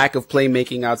have a lack of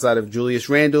playmaking outside of Julius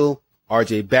Randle,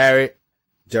 RJ Barrett,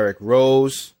 Derrick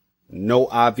Rose, no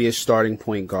obvious starting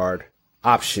point guard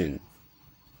option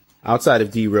outside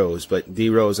of D Rose, but D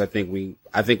Rose, I think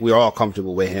we're all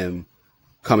comfortable with him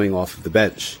coming off of the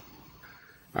bench.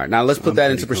 All right, now let's put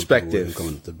that into perspective.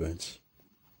 Going to the bench.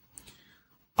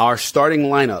 Our starting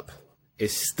lineup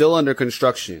is still under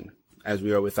construction as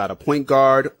we are without a point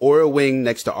guard or a wing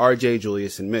next to RJ,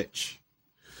 Julius, and Mitch.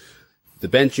 The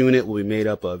bench unit will be made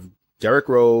up of Derrick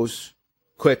Rose,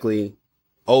 Quickley,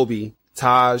 Obi,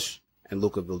 Taj, and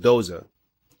Luka Vildoza.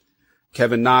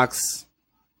 Kevin Knox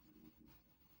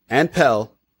and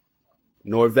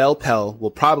Norvell Pell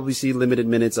will probably see limited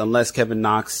minutes unless Kevin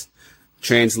Knox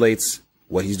translates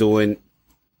what he's doing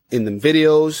in the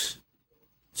videos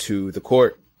to the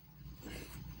court.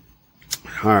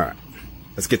 All right,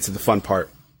 let's get to the fun part.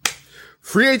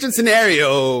 Free agent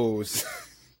scenarios.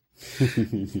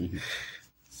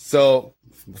 So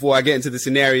before I get into the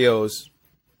scenarios,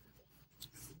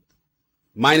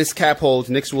 minus cap holds,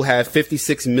 Knicks will have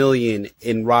 $56 million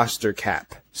in roster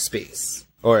cap space,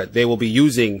 or they will be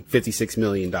using $56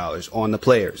 million on the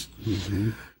players.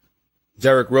 Mm-hmm.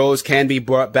 Derrick Rose can be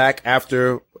brought back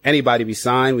after anybody be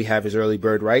signed. We have his early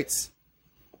bird rights.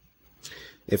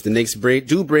 If the Knicks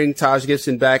do bring Taj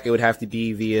Gibson back, it would have to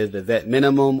be via the vet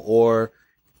minimum or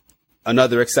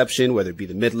another exception, whether it be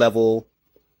the mid-level,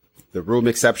 the room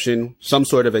exception, some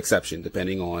sort of exception,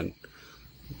 depending on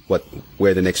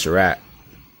where the Knicks are at.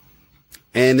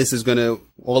 And this is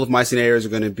all of my scenarios are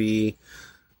going to be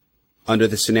under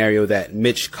the scenario that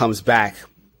Mitch comes back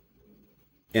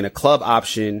in a club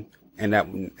option, and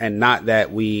not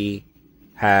that we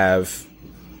have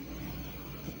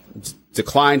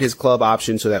declined his club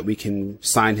option so that we can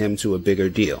sign him to a bigger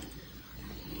deal.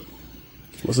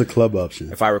 What's a club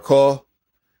option? If I recall,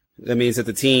 that means that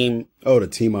the team the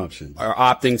team option are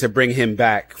opting to bring him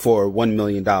back for $1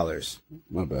 million.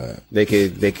 My bad. They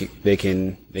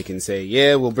can say,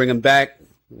 yeah, we'll bring him back.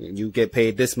 You get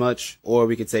paid this much, or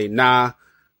we could say, nah,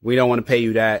 we don't want to pay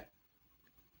you that.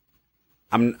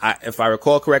 If I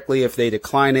recall correctly, if they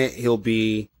decline it, he'll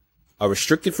be a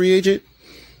restricted free agent.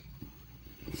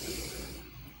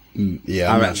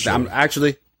 Yeah, I'm not sure.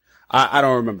 I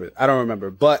don't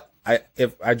remember. But I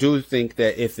do think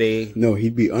that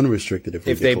he'd be unrestricted if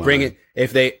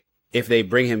they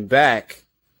bring him back,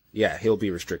 yeah, he'll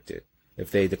be restricted.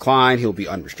 If they decline, he'll be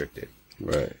unrestricted.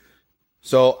 Right.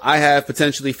 So I have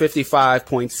potentially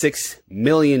 $55.6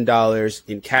 million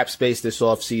in cap space this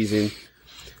offseason.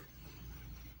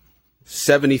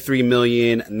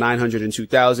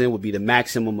 $73,902,000 would be the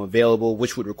maximum available,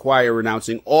 which would require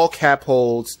renouncing all cap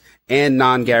holds and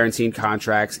non-guaranteed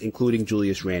contracts, including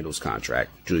Julius Randle's contract.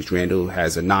 Julius Randle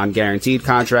has a non-guaranteed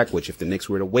contract, which if the Knicks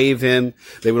were to waive him,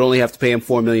 they would only have to pay him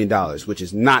 $4 million, which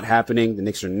is not happening. The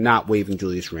Knicks are not waiving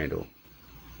Julius Randle.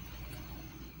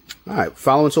 All right,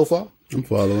 following so far? I'm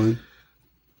following.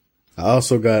 I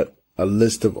also got a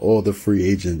list of all the free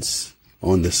agents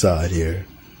on the side here.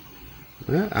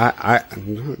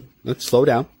 Let's slow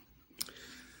down.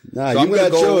 Nah, so you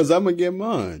got yours. I'm gonna get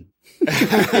mine.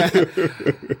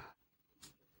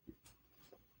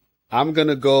 I'm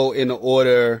gonna go in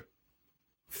order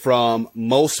from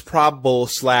most probable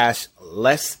 /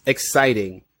 less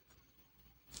exciting,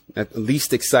 at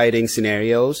least exciting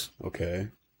scenarios. Okay.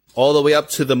 All the way up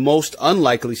to the most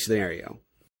unlikely scenario.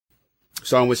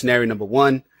 Starting with scenario number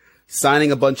 1,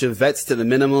 signing a bunch of vets to the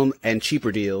minimum and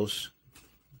cheaper deals.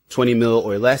 20 mil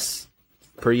or less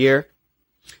per year.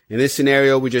 In this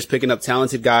scenario, we're just picking up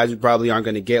talented guys who probably aren't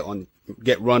going to get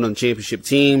run on championship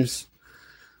teams.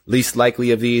 Least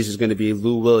likely of these is going to be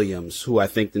Lou Williams, who I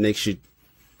think the Knicks should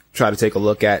try to take a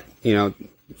look at. You know,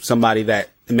 somebody that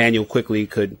Emmanuel Quickley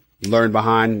could learn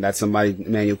behind. That's somebody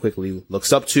Emmanuel Quickley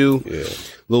looks up to. Yeah.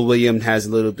 Lou Williams has a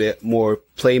little bit more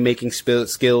playmaking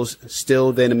skills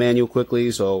still than Emmanuel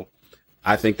Quickley, so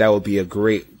I think that would be a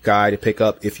great guy to pick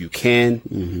up if you can.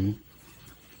 Mm-hmm.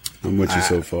 I'm with you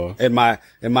so far. In my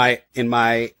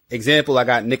example, I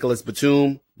got Nicholas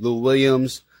Batum, Lou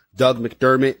Williams, Doug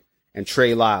McDermott, and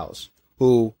Trey Lyles,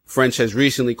 who French has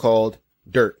recently called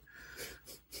Dirt.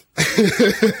 Due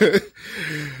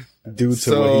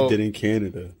to what he did in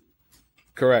Canada.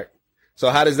 Correct. So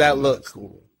how does that look?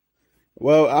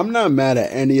 Well, I'm not mad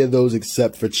at any of those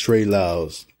except for Trey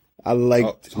Lyles. I like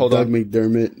Doug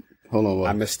McDermott. Hold on. What?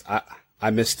 I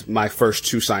missed my first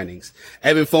 2 signings.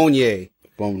 Evan Fournier.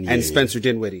 And Spencer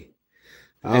Dinwiddie.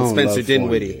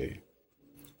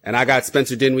 And I got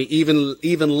Spencer Dinwiddie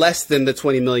even less than the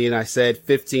 20 million I said,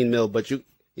 15 mil, but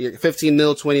 15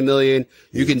 mil, 20 million,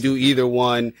 you can do either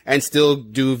one and still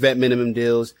do vet minimum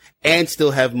deals and still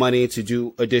have money to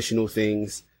do additional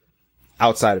things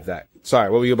outside of that. Sorry,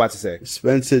 what were you about to say?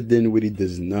 Spencer Dinwiddie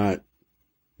does not.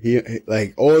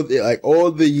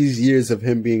 All these years of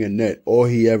him being a Net, all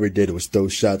he ever did was throw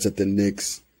shots at the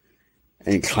Knicks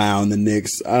and clown the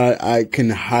Knicks. I can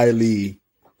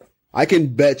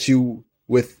bet you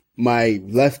with my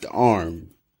left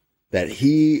arm that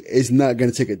he is not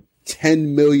going to take a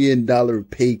 $10 million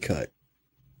pay cut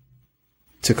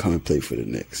to come and play for the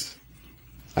Knicks.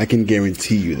 I can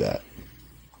guarantee you that.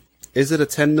 Is it a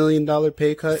 $10 million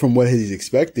pay cut? From what he's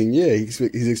expecting, yeah. He's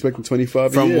expecting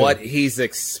 25 From what he's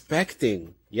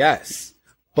expecting, yes.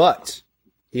 But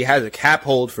he has a cap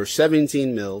hold for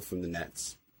 17 mil from the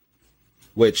Nets.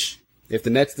 Which, if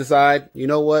the Nets decide, you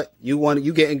know what,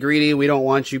 you getting greedy, we don't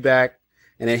want you back,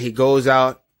 and then he goes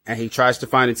out and he tries to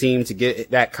find a team to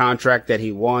get that contract that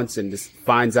he wants and just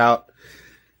finds out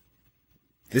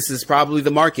this is probably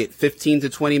the market, 15 to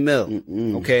 20 mil.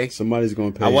 Okay. Somebody's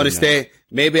going to pay. I want to stay.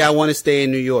 Maybe I want to stay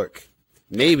in New York.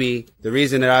 Maybe the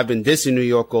reason that I've been dissing New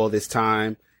York all this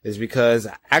time is because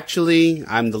actually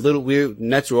I'm the little weird.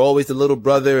 Nets were always the little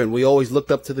brother and we always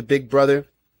looked up to the big brother.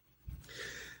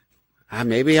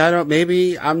 Maybe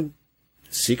I'm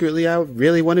secretly, I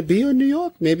really want to be in New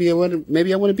York. Maybe I want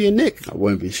to be a Knick. I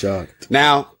wouldn't be shocked.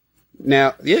 Now,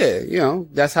 yeah,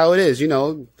 that's how it is.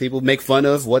 People make fun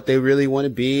of what they really want to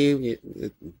be.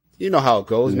 You know how it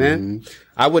goes, man.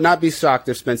 I would not be shocked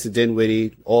if Spencer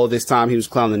Dinwiddie, all this time he was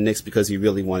clowning the Knicks because he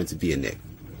really wanted to be a Knick.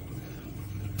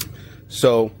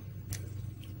 So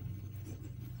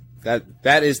that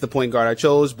is the point guard I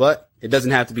chose, but it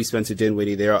doesn't have to be Spencer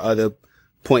Dinwiddie. There are other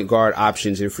point guard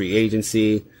options in free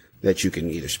agency that you can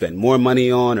either spend more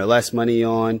money on or less money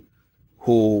on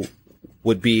who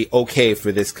would be okay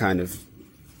for this kind of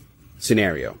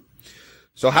scenario.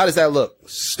 So how does that look?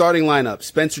 Starting lineup: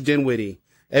 Spencer Dinwiddie,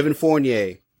 Evan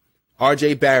Fournier,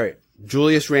 RJ Barrett,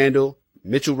 Julius Randle,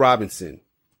 Mitchell Robinson.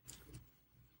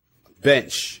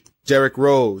 Bench: Derrick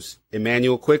Rose,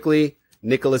 Emmanuel Quickley,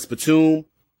 Nicholas Batum,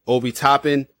 Obi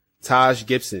Toppin, Taj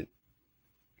Gibson.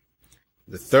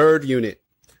 The third unit,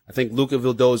 I think Luka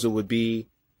Vildoza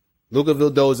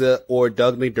or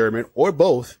Doug McDermott or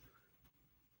both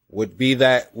would be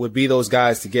those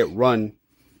guys to get run.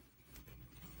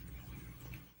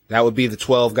 That would be the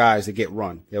 12 guys that get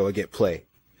run. That would get play.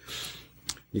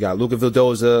 You got Luka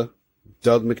Vildoza,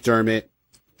 Doug McDermott,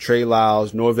 Trey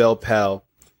Lyles, Norvell Pell,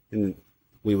 and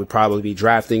we would probably be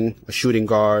drafting a shooting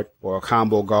guard or a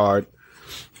combo guard.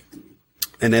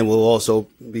 And then we'll also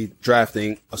be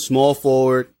drafting a small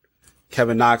forward.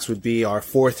 Kevin Knox would be our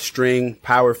fourth string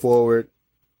power forward.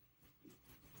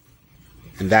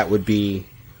 And that would be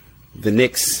the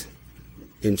Knicks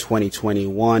in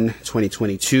 2021,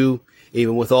 2022.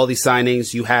 Even with all these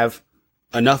signings, you have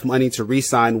enough money to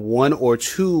re-sign one or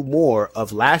two more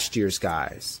of last year's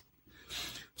guys.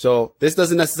 So this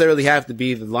doesn't necessarily have to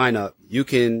be the lineup. You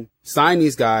can sign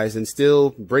these guys and still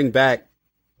bring back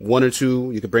one or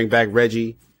two. You could bring back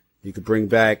Reggie. You could bring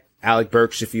back Alec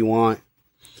Burks if you want.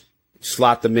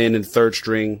 Slot them in the third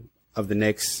string of the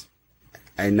Knicks.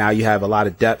 And now you have a lot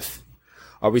of depth.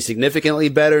 Are we significantly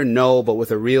better? No, but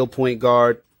with a real point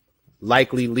guard,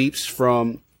 likely leaps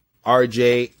from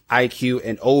RJ, IQ,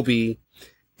 and Obi,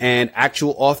 and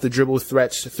actual off-the-dribble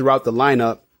threats throughout the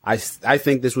lineup, I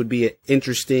think this would be an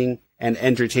interesting and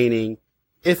entertaining,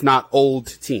 if not old,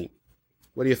 team.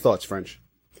 What are your thoughts, French?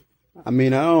 I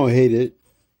mean, I don't hate it.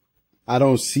 I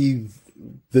don't see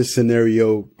this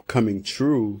scenario coming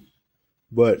true,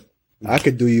 but I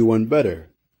could do you one better.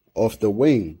 Off the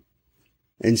wing.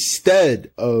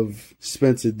 Instead of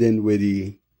Spencer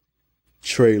Dinwiddie,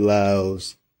 Trey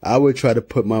Lyles, I would try to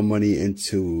put my money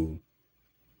into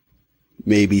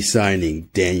maybe signing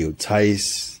Daniel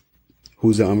Tice,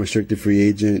 who's an unrestricted free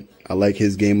agent. I like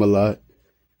his game a lot.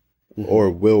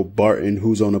 Or Will Barton,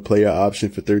 who's on a player option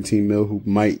for 13 mil, who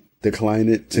might decline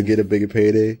it to get a bigger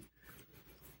payday.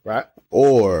 Right.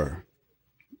 Or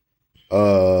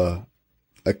a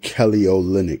Kelly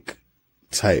Olynyk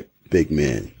type big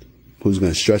man who's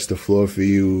going to stretch the floor for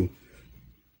you,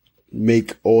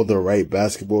 make all the right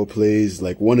basketball plays.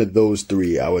 Like one of those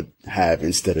three I would have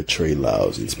instead of Trey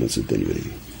Lyles and Spencer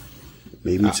Dinwiddie.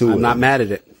 Maybe two. I'm not mad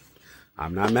at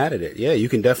it. Yeah, you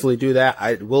can definitely do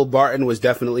that. Will Barton was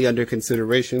definitely under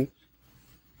consideration,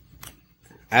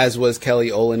 as was Kelly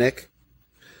Olynyk.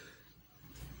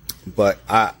 But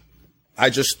I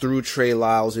just threw Trey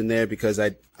Lyles in there because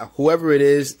whoever it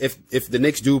is, if the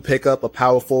Knicks do pick up a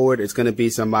power forward, it's going to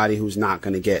be somebody who's not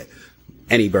going to get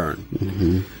any burn.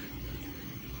 Mm-hmm.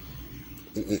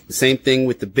 Same thing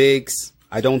with the bigs.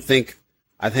 I think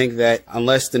that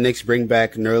unless the Knicks bring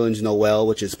back Nerlens Noel,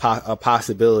 which is a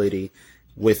possibility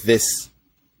with this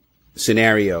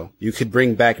scenario, you could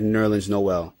bring back Nerlens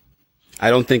Noel. I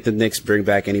don't think the Knicks bring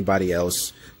back anybody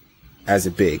else as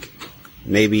a big.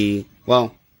 Maybe,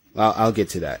 well, I'll get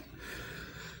to that.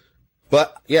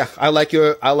 But yeah, I like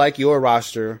your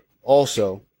roster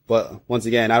also. But once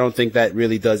again, I don't think that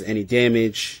really does any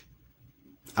damage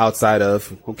outside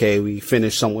of, okay, we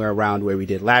finished somewhere around where we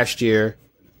did last year.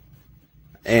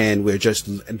 And we're just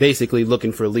basically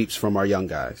looking for leaps from our young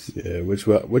guys. Yeah,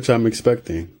 which I'm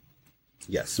expecting.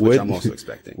 Yes, which I'm also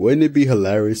expecting. Wouldn't it be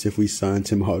hilarious if we signed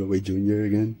Tim Hardaway Jr.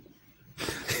 again?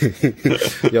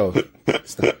 Yo,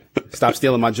 stop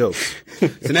stealing my jokes.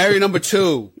 Scenario number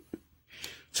 2.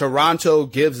 Toronto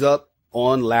gives up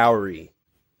on Lowry.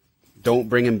 Don't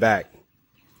bring him back.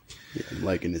 I'm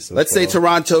liking this. Let's say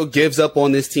Toronto gives up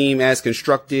on this team as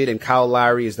constructed and Kyle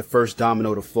Lowry is the first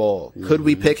domino to fall. Could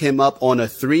we pick him up on a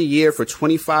 3-year for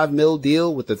 $25 million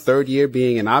deal with the third year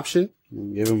being an option?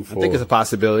 Give him 4. I think it's a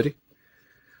possibility.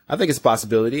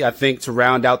 I think to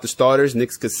round out the starters,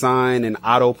 Knicks could sign an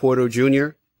Otto Porter Jr.,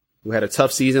 who had a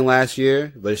tough season last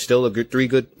year, but is still a good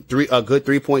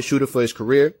 3-point shooter for his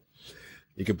career.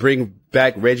 You could bring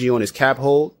back Reggie on his cap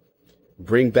hold,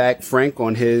 bring back Frank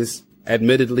on his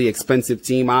admittedly expensive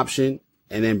team option,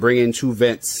 and then bring in 2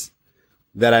 vets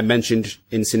that I mentioned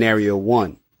in scenario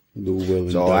 1. Lou Will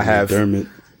and So I have Dermott.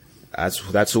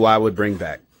 That's who I would bring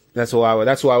back. That's who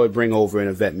I would bring over in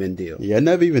a vet min deal. Yeah, I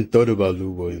never even thought about Lou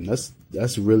Williams.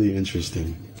 That's really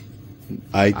interesting.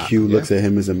 IQ looks at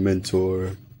him as a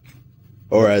mentor,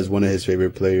 or as one of his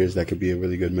favorite players that could be a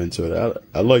really good mentor.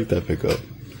 I like that pickup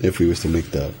if we was to make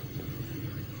that.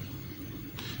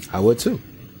 I would too.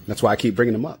 That's why I keep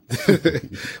bringing him up.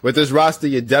 With this roster,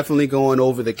 you're definitely going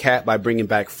over the cap by bringing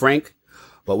back Frank.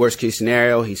 But worst case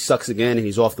scenario, he sucks again and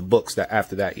he's off the books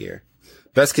after that year.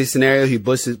 Best case scenario, he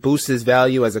boosts his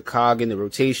value as a cog in the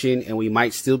rotation, and we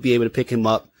might still be able to pick him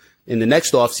up in the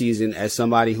next offseason as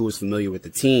somebody who is familiar with the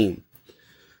team.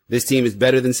 This team is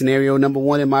better than scenario number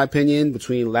 1, in my opinion,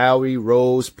 between Lowry,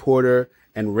 Rose, Porter,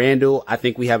 and Randall. I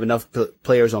think we have enough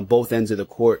players on both ends of the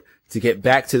court to get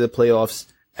back to the playoffs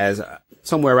as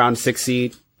somewhere around 6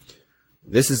 seed.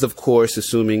 This is, of course,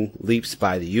 assuming leaps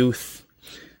by the youth.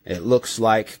 It looks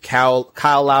like Kyle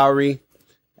Lowry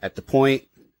at the point,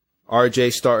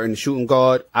 RJ starting shooting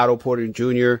guard, Otto Porter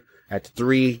Jr. at the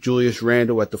 3, Julius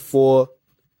Randle at the 4,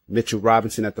 Mitchell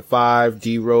Robinson at the 5,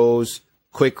 D Rose,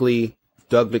 Quickly,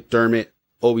 Doug McDermott,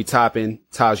 Obi Toppin,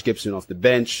 Taj Gibson off the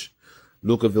bench,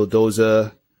 Luka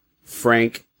Vildoza,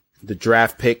 Frank, the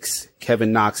draft picks,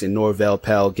 Kevin Knox and Norvell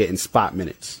Pell getting spot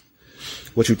minutes.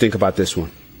 What you think about this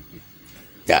one?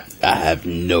 Yeah, I have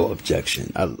no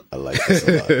objection. I like this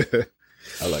a lot.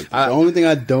 I like this. The only thing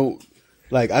I don't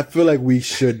like, I feel like we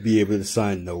should be able to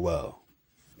sign Noel.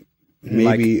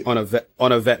 Maybe like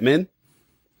on a vet min?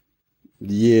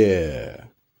 Yeah.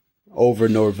 Over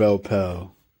Norvell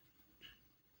Pell.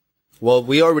 Well,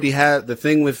 we already have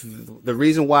the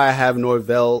reason why I have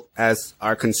Norvell as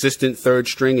our consistent third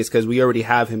string is because we already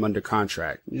have him under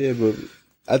contract. Yeah, but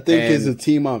I think it's a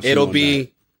team option. It'll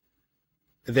be,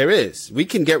 there is. We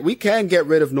can get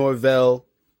rid of Norvell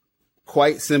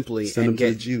quite simply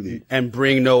and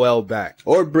bring Noel back.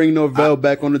 Or bring Norvell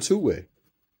back on the 2-way.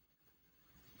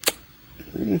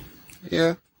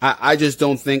 Yeah. I just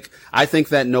don't think, I think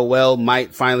that Noel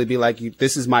might finally be like,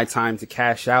 this is my time to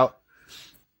cash out.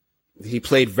 He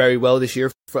played very well this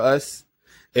year for us.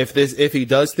 If he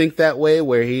does think that way,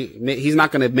 where he's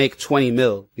not going to make 20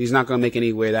 mil, he's not going to make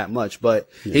anywhere that much, but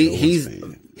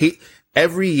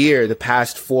every year, the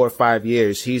past 4 or 5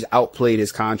 years, he's outplayed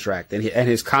his contract and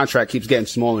his contract keeps getting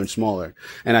smaller and smaller.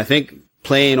 And I think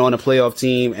playing on a playoff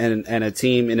team and a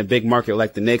team in a big market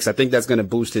like the Knicks, I think that's going to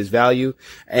boost his value.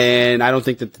 And I don't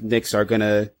think that the Knicks are going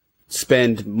to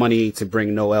spend money to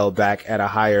bring Noel back at a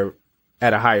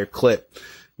higher clip.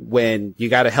 When you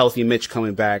got a healthy Mitch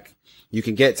coming back, you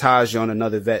can get Taj on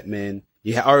another vet man.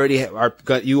 You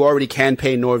already can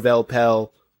pay Norvell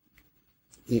Pell,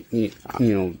 you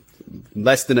know,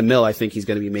 less than $1 million. I think he's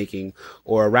going to be making,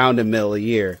 or around $1 million a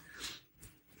year.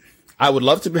 I would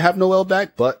love to have Noel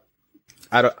back, but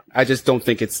I just don't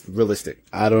think it's realistic.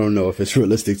 I don't know if it's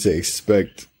realistic to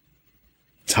expect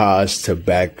Taj to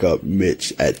back up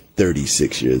Mitch at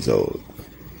 36 years old.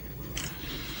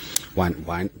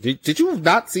 Why? Did you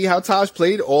not see how Taj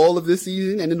played all of this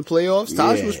season and in the playoffs?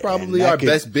 Taj was probably our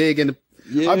best big in the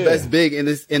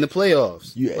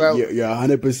playoffs. You're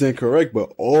 100% correct,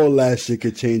 but all last shit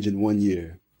could change in 1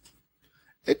 year.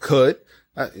 It could.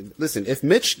 Listen, if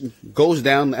Mitch goes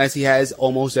down as he has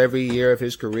almost every year of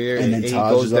his career, and he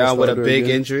goes down with a big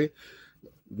injury,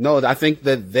 no, I think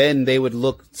that then they would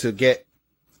look to get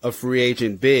a free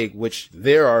agent big, which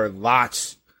there are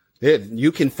lots.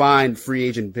 You can find free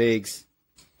agent bigs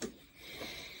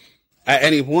at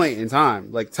any point in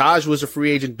time. Like Taj was a free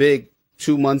agent big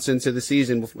 2 months into the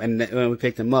season and when we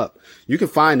picked him up. You can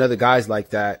find other guys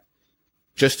like that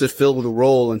just to fill the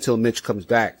role until Mitch comes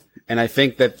back. And I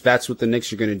think that that's what the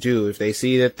Knicks are going to do. If they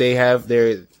see that they have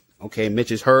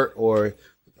Mitch is hurt or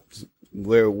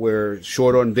we're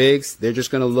short on bigs, they're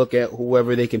just going to look at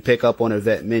whoever they can pick up on a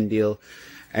vet min deal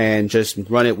and just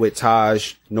run it with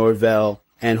Taj, Norvell,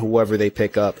 and whoever they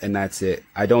pick up, and that's it.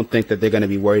 I don't think that they're going to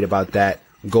be worried about that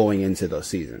going into the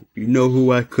season. You know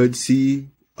who I could see?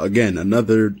 Again,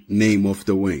 another name off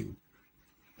the wing.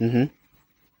 Mm-hmm.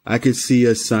 I could see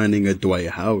us signing a Dwight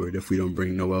Howard if we don't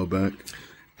bring Noel back.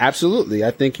 Absolutely.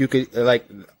 I think you could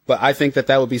but I think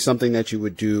that would be something that you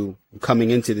would do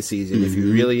coming into the season. If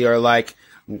you really are like,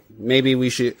 maybe we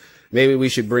should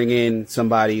bring in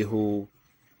somebody who,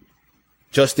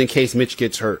 just in case Mitch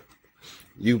gets hurt,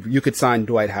 you could sign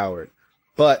Dwight Howard.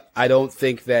 But I don't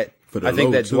think that,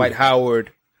 Dwight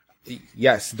Howard,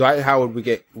 yes, Dwight Howard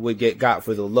would get got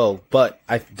for the low, but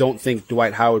I don't think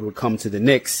Dwight Howard would come to the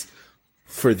Knicks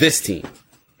for this team.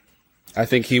 I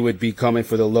think he would be coming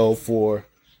for the low for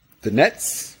the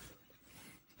Nets,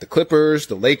 the Clippers,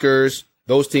 the Lakers,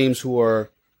 those teams who are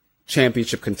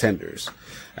championship contenders.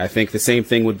 I think the same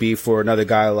thing would be for another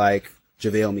guy like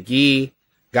JaVale McGee,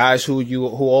 guys who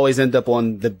always end up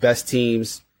on the best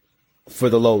teams for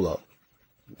the low.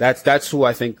 That's who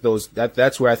I think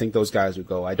that's where I think those guys would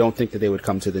go. I don't think that they would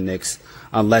come to the Knicks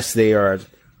unless they are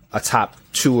a top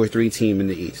 2 or 3 team in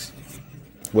the East,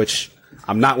 which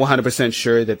I'm not 100%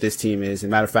 sure that this team is. As a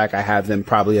matter of fact, I have them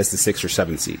probably as the 6th or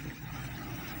 7th seed.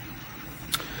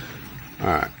 All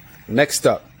right. Next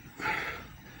up.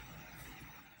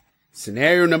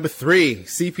 Scenario number 3.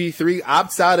 CP3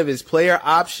 opts out of his player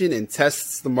option and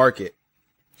tests the market.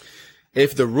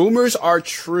 If the rumors are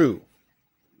true,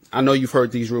 I know you've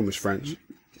heard these rumors, French,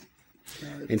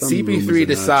 and CP3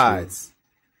 decides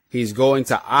he's going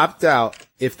to opt out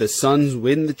if the Suns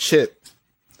win the chip,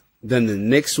 then the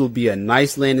Knicks will be a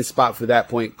nice landing spot for that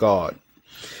point guard.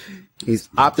 He's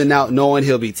opting out knowing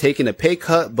he'll be taking a pay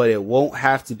cut, but it won't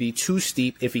have to be too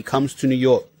steep if he comes to New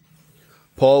York.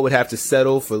 Paul would have to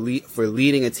settle for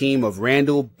leading a team of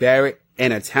Randall, Barrett,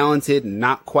 and a talented,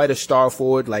 not quite a star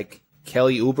forward like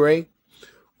Kelly Oubre,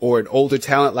 or an older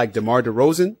talent like DeMar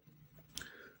DeRozan.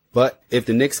 But if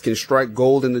the Knicks can strike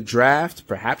gold in the draft,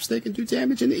 perhaps they can do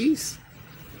damage in the East.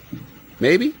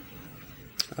 Maybe.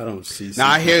 I don't see. Now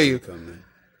I hear you. Coming.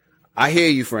 I hear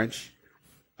you, French.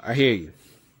 I hear you.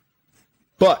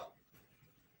 But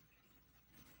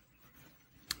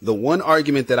the one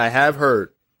argument that I have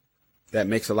heard that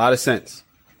makes a lot of sense.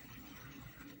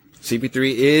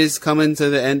 CP3 is coming to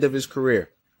the end of his career.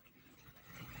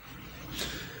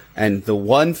 And the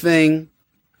one thing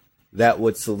that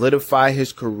would solidify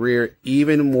his career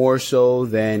even more so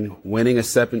than winning a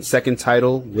second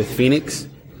title with Phoenix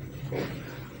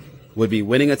would be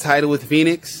winning a title with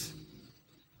Phoenix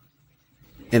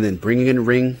and then bringing a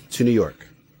ring to New York.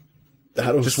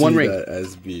 I don't just see one ring. that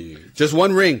as being just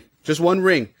one ring. Just one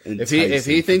ring. If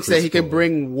he thinks that he can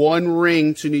bring one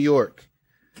ring to New York,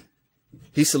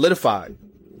 he's solidified.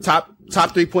 Top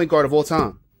 3 point guard of all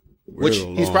time. Which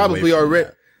he's probably already.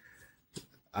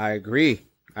 I agree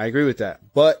with that.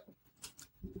 But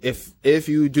if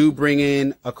you do bring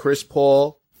in a Chris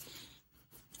Paul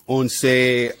on,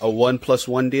 say, a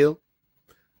 1+1 deal,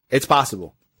 it's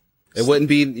possible. It wouldn't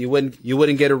be you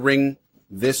wouldn't get a ring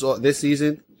this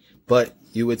season, but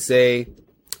you would say,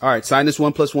 all right, sign this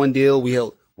 1+1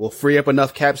 deal. We'll free up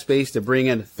enough cap space to bring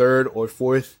in a 3rd or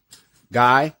 4th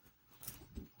guy.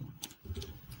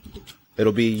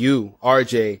 It'll be you,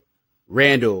 RJ,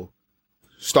 Randall,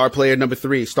 star player number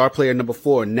 3, star player number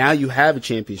 4. Now you have a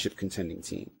championship contending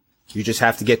team. You just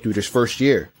have to get through this first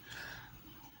year.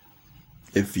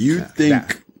 If you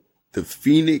think the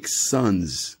Phoenix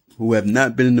Suns, who have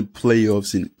not been in the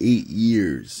playoffs in 8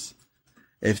 years,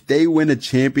 if they win a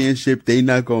championship, they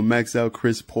not gonna max out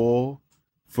Chris Paul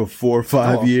for 4 or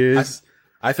 5 years.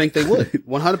 I think they would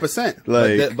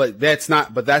 100%. But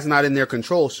that's not in their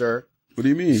control, sir. What do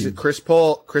you mean? Chris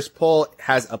Paul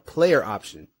has a player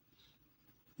option.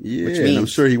 Yeah, and I'm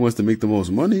sure he wants to make the most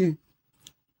money.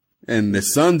 And the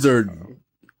Suns are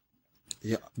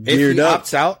geared up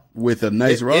opts out, with a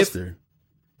nice roster.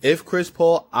 If Chris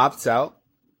Paul opts out,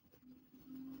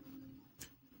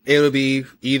 it'll be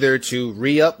either to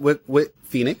re-up with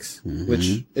Phoenix,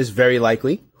 which is very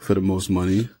likely. For the most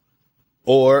money.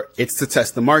 Or it's to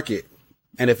test the market.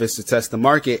 And if it's to test the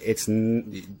market,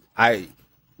 I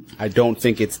don't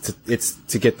think it's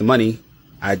to get the money.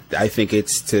 I think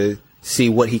it's to see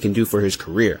what he can do for his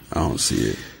career. I don't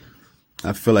see it.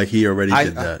 I feel like he already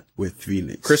did that with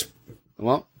Phoenix.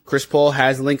 Chris Paul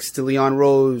has links to Leon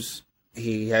Rose.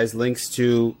 He has links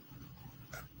to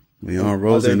Leon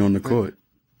Rose ain't on the court.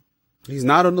 He's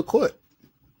not on the court.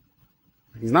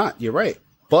 He's not. You're right.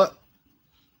 But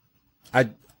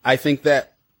I think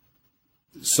that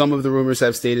some of the rumors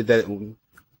have stated that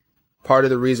part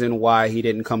of the reason why he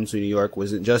didn't come to New York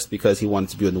wasn't just because he wanted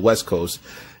to be on the West Coast.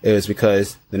 It was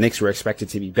because the Knicks were expected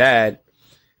to be bad,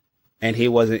 and he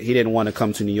didn't want to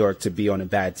come to New York to be on a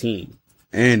bad team.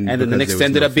 And then the Knicks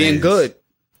ended up being good.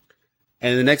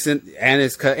 And the Knicks and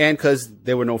because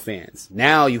there were no fans.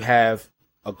 Now you have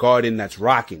a Garden that's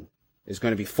rocking. It's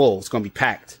going to be full. It's going to be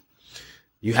packed.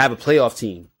 You have a playoff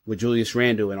team. with Julius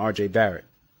Randle and RJ Barrett.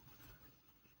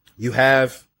 You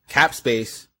have cap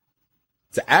space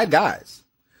to add guys.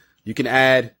 You can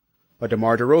add a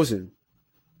DeMar DeRozan.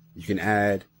 You can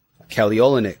add a Kelly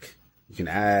Olynyk. You can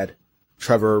add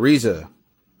Trevor Ariza,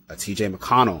 a TJ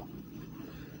McConnell.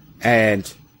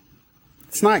 And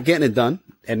it's not getting it done,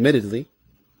 admittedly.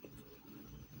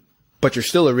 But you're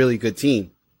still a really good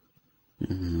team.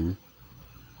 Mm-hmm.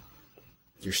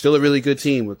 You're still a really good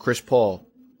team with Chris Paul,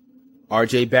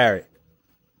 RJ Barrett,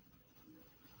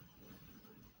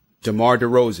 DeMar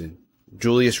DeRozan,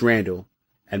 Julius Randle,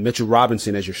 and Mitchell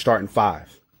Robinson as your starting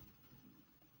five.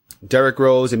 Derrick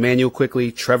Rose, Emmanuel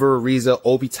Quickley, Trevor Ariza,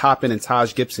 Obi Toppin, and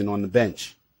Taj Gibson on the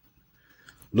bench.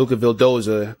 Luka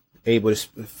Vildoza able to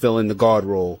fill in the guard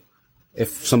role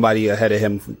if somebody ahead of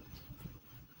him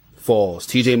falls.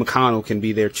 TJ McConnell can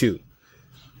be there too.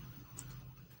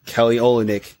 Kelly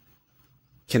Olynyk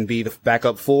can be the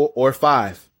backup 4 or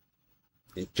 5,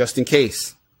 just in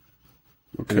case.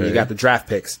 Okay. And you got the draft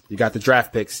picks. You got the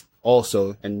draft picks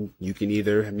also, and you can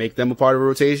either make them a part of a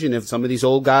rotation if some of these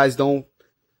old guys don't,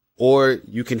 or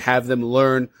you can have them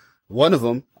learn one of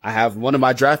them. I have one of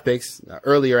my draft picks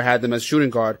earlier. I had them as shooting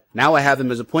guard. Now I have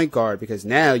them as a point guard, because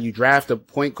now you draft a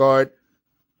point guard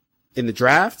in the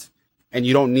draft and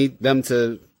you don't need them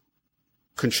to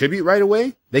contribute right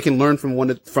away. They can learn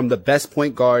from the best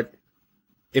point guard,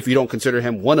 if you don't consider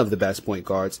him one of the best point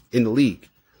guards in the league.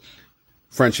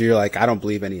 French, you're like, I don't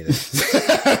believe any of this.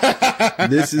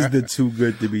 This is the too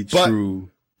good to be true.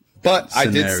 But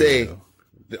scenario.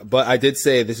 I did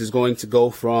say this is going to go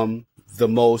from the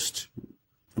most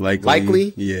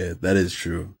likely. Yeah, that is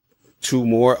true. To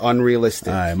more unrealistic.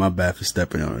 All right, my bad for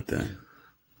stepping on it then.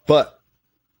 But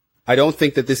I don't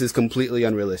think that this is completely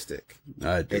unrealistic.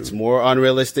 I do. It's more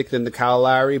unrealistic than the Kyle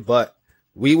Lowry, but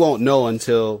we won't know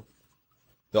until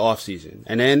the offseason.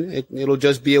 And then it'll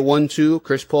just be a 1-2.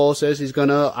 Chris Paul says he's going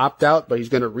to opt out, but he's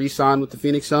going to re-sign with the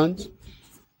Phoenix Suns.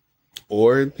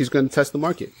 Or he's going to test the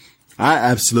market. I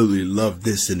absolutely love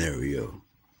this scenario.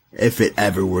 If it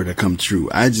ever were to come true.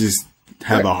 I just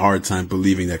have a hard time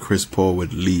believing that Chris Paul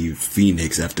would leave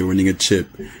Phoenix after winning a chip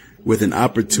with an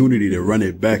opportunity to run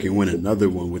it back and win another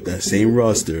one with that same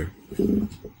roster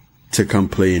to come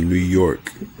play in New York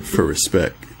for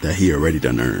respect that he already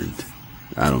done earned.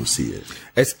 I don't see it.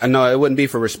 No, it wouldn't be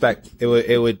for respect. It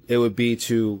would be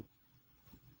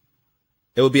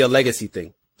a legacy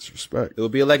thing. It's respect. It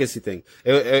would be a legacy thing.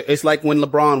 It's like when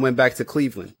LeBron went back to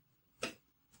Cleveland.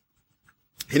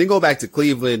 He didn't go back to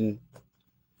Cleveland.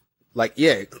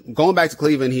 Going back to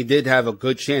Cleveland, he did have a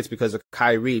good chance because of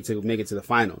Kyrie to make it to the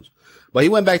finals. But he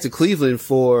went back to Cleveland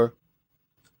for,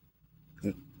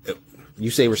 you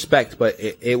say respect, but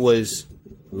it was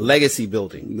legacy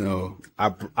building. No.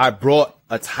 I brought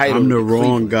a title. I'm the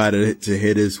wrong guy to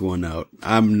hit this one out.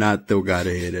 I'm not the guy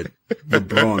to hit it.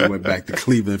 LeBron went back to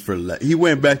Cleveland he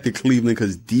went back to Cleveland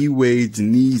because D Wade's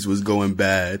knees was going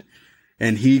bad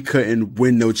and he couldn't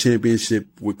win no championship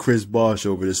with Chris Bosh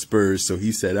over the Spurs. So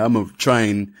he said, I'm going to try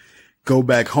and go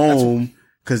back home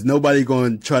because nobody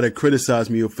going to try to criticize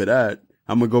me for that.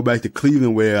 I'm going to go back to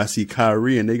Cleveland where I see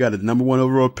Kyrie and they got a number 1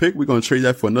 overall pick. We're going to trade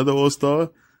that for another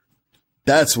All-Star.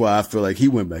 That's why I feel like he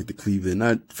went back to Cleveland,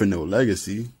 not for no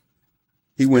legacy.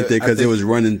 He went there because it was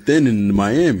running thin in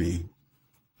Miami.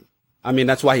 I mean,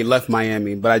 that's why he left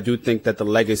Miami, but I do think that the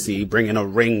legacy, bringing a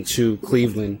ring to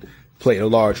Cleveland, played a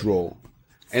large role.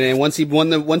 And then once he won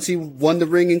the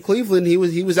ring in Cleveland, he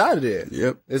was out of there.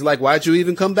 Yep. It's like, why'd you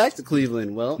even come back to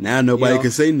Cleveland? Well, now nobody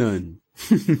can say nothing.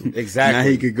 Exactly. Now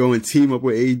he could go and team up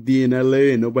with AD in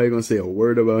LA, and nobody gonna say a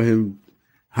word about him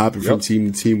hopping from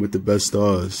team to team with the best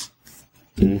stars.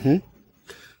 Mm-hmm.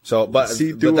 So, but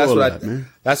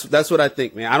that's what I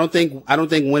think, man. I don't think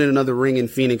winning another ring in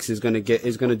Phoenix is gonna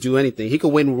do anything. He could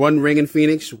win one ring in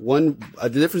Phoenix. The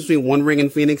difference between one ring in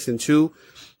Phoenix and 2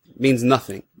 means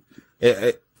nothing.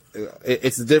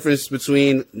 It's the difference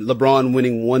between LeBron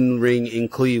winning 1 ring in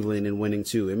Cleveland and winning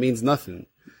 2. It means nothing.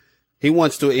 He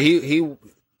wants to.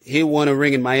 He won a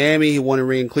ring in Miami. He won a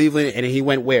ring in Cleveland, and he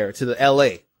went where? To the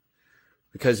L.A.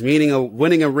 Because winning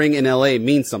a ring in L.A.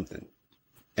 means something.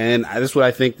 And that's what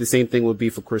I think the same thing would be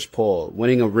for Chris Paul.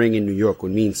 Winning a ring in New York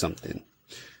would mean something.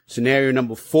 Scenario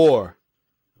number 4,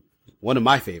 one of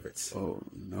my favorites. Oh,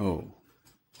 no.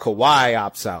 Kawhi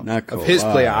opts out of his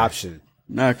player option.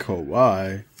 Not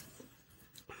Kawhi.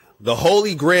 The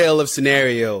holy grail of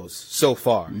scenarios so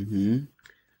far. Mm-hmm.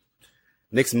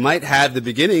 Knicks might have the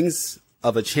beginnings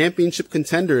of a championship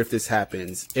contender if this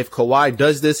happens. If Kawhi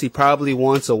does this, he probably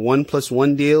wants a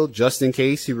 1+1 deal just in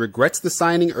case he regrets the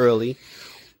signing early,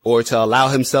 or to allow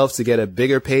himself to get a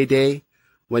bigger payday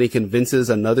when he convinces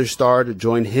another star to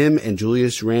join him and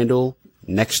Julius Randle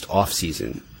next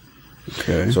offseason.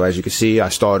 Okay. So as you can see, I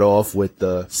start off with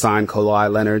the signed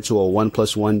Kawhi Leonard to a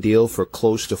 1+1 deal for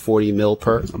close to $40 million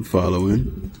per. I'm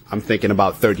following. I'm thinking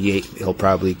about 38 he'll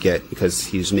probably get because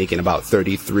he's making about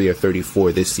 33 or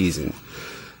 34 this season.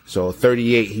 So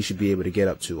 38 he should be able to get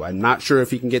up to. I'm not sure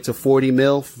if he can get to 40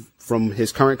 mil from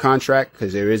his current contract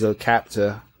because there is a cap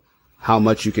to how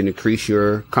much you can increase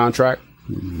your contract.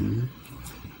 Mm-hmm.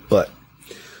 But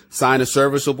sign a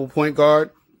serviceable point guard.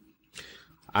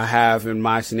 I have in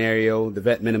my scenario the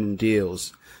vet minimum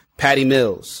deals. Patty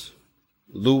Mills,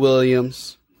 Lou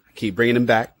Williams, I keep bringing him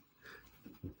back.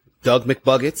 Doug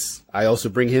McBuckets, I also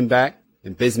bring him back.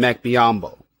 And Bismack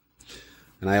Biyombo.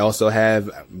 And I also have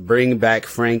bring back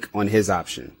Frank on his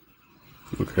option.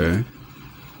 Okay.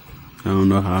 I don't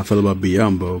know how I feel about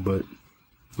Biyombo, but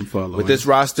I'm following. With this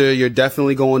roster, you're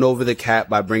definitely going over the cap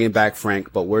by bringing back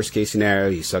Frank, but worst case scenario,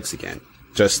 he sucks again.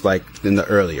 Just like in the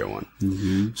earlier one.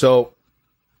 Mm-hmm. So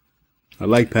I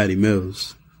like Patty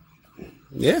Mills.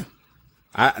 yeah.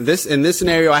 In this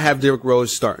scenario, I have Derrick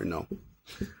Rose starting though.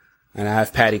 And I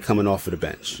have Patty coming off of the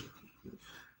bench.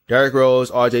 Derrick Rose,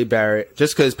 RJ Barrett,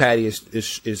 just because Patty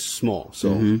is small.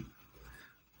 So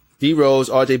D Rose,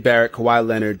 RJ Barrett, Kawhi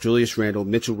Leonard, Julius Randle,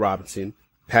 Mitchell Robinson,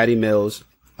 Patty Mills.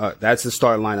 That's the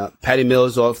starting lineup. Patty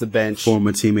Mills off the bench.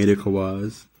 Former teammate of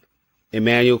Kawhi's.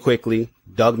 Emmanuel Quickly,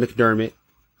 Doug McDermott,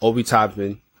 Obi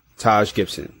Toppin, Taj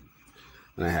Gibson.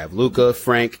 And I have Luka,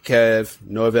 Frank, Kev,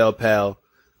 Norvell Pell.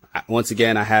 Once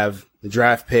again, I have the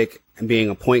draft pick and being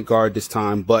a point guard this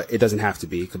time, but it doesn't have to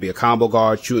be. It could be a combo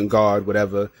guard, shooting guard,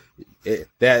 whatever. It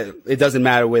doesn't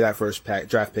matter where that first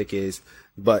draft pick is.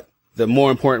 But the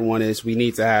more important one is we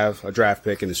need to have a draft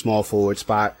pick in the small forward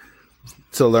spot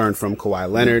to learn from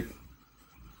Kawhi Leonard.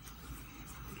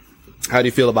 How do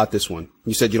you feel about this one?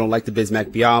 You said you don't like the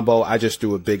Bismack Biyombo. I just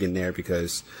threw a big in there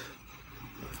because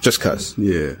just cuz.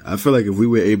 Yeah, I feel like if we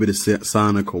were able to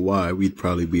sign a Kawhi, we'd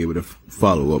probably be able to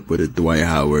follow up with a Dwight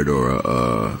Howard or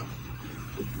a...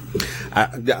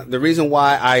 The reason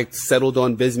why I settled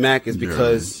on Bismack is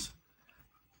because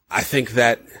I think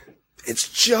that it's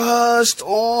just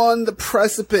on the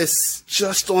precipice,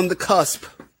 just on the cusp.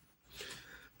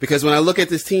 Because when I look at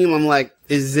this team, I'm like,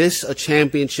 is this a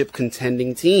championship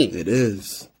contending team? It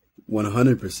is.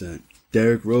 100%.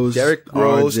 Derrick Rose,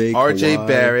 RJ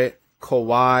Barrett,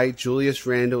 Kawhi, Julius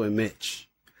Randle, and Mitch.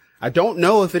 I don't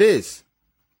know if it is.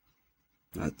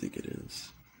 I think it is.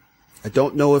 I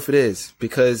don't know if it is.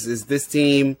 Because is this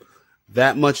team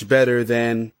that much better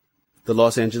than the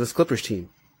Los Angeles Clippers team?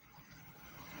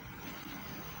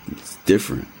 It's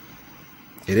different.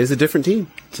 It is a different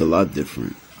team. It's a lot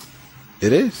different.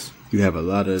 It is. You have a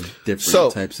lot of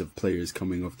different types of players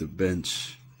coming off the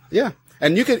bench. Yeah.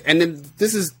 And you could, and then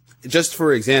this is just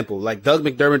for example, like Doug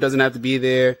McDermott doesn't have to be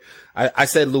there. I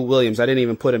said Lou Williams. I didn't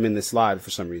even put him in the slide for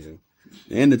some reason.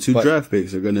 And the two draft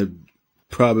picks are going to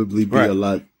probably be a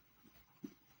lot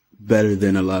better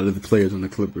than a lot of the players on the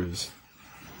Clippers.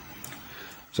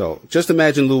 So just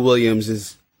imagine Lou Williams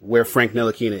is where Frank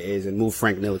Ntilikina is and move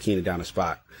Frank Ntilikina down a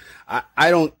spot.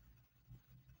 I don't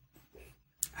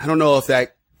know if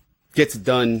that gets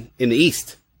done in the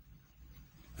East.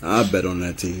 I bet on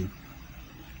that team.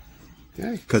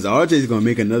 Okay. Because RJ's going to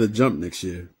make another jump next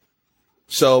year.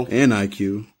 So and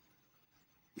IQ.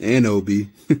 And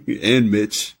Obi. And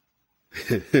Mitch.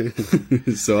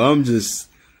 So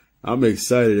I'm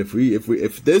excited.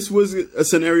 If this was a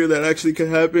scenario that actually could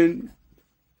happen,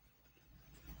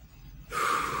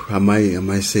 I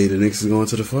might say the Knicks is going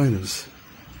to the finals.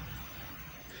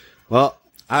 Well,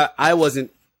 I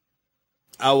wasn't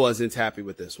happy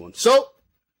with this one. So,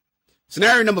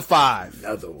 scenario number 5.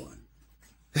 Another one.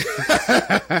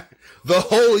 The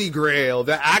holy grail,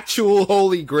 the actual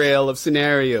holy grail of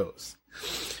scenarios.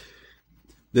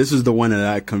 This is the one that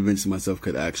I convinced myself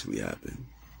could actually happen.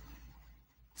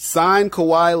 Sign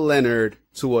Kawhi Leonard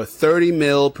to a $30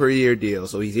 million per year deal.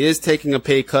 So he is taking a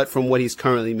pay cut from what he's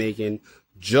currently making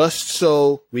just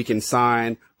so we can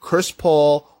sign Chris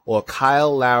Paul or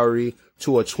Kyle Lowry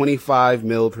to a $25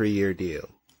 million per year deal.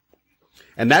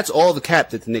 And that's all the cap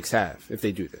that the Knicks have if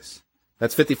they do this.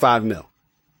 That's $55 million.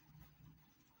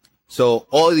 So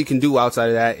all you can do outside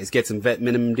of that is get some vet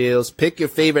minimum deals. Pick your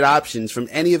favorite options from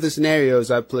any of the scenarios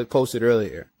I posted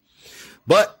earlier.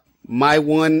 But my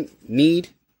one need,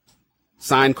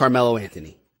 sign Carmelo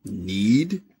Anthony.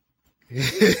 Need?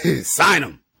 Sign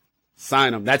him.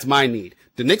 Sign him. That's my need.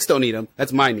 The Knicks don't need him.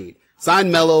 That's my need.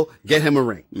 Sign Melo, get him a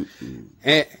ring. Mm-mm.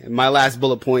 And my last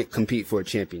bullet point, compete for a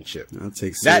championship. I'll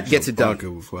take that gets it done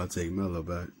before I take Melo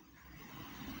back.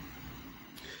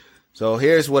 So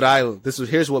here's what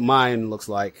mine looks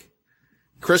like.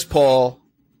 Chris Paul,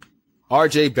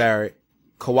 RJ Barrett,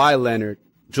 Kawhi Leonard,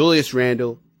 Julius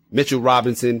Randle, Mitchell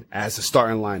Robinson as the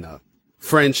starting lineup.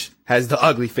 French has the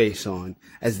ugly face on,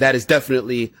 as that is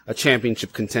definitely a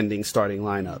championship contending starting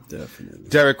lineup. Definitely.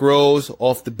 Derrick Rose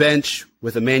off the bench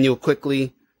with Emmanuel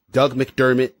Quickley, Doug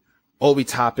McDermott, Obi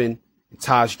Toppin, and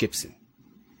Taj Gibson.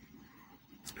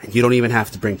 And you don't even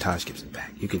have to bring Taj Gibson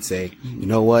back. You can say, you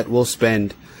know what, we'll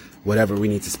spend whatever we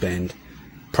need to spend.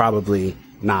 Probably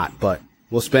not, but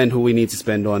we'll spend who we need to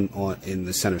spend on in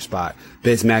the center spot.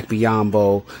 Bismack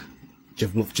Biyombo,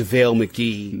 JaVale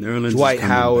McGee, Nerlens Dwight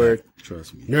Howard, back.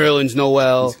 Trust me. Nerlens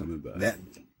Noel. He's coming back.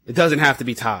 It doesn't have to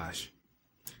be Taj.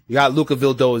 You got Luka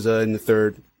Vildoza in the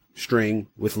third string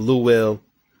with Lou Will,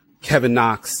 Kevin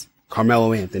Knox,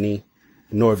 Carmelo Anthony,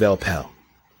 and Norvell Pell.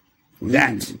 We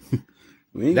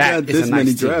ain't got this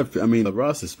many draft. I mean, the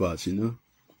roster spots, you know.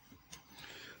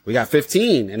 We got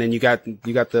 15, and then you got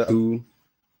the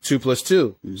 2 plus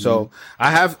 2. Mm-hmm. So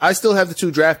I still have the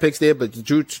 2 draft picks there, but the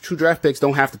 2 draft picks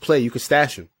don't have to play. You could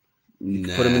stash them.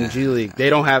 Put them in the G League. They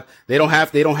don't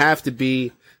have to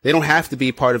be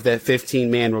part of that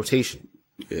 15-man rotation.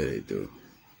 Yeah, they do.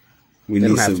 We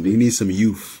need some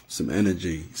youth, some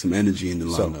energy in the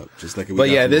lineup. Just like we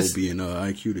got Obi and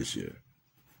IQ this year.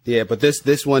 Yeah, but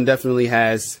this one definitely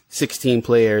has 16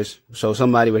 players, so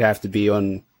somebody would have to be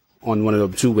on one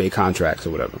of the 2-way contracts or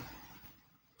whatever.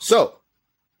 So,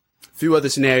 a few other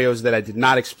scenarios that I did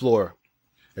not explore.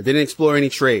 I didn't explore any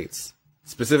trades.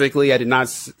 Specifically, I did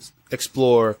not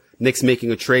explore Knicks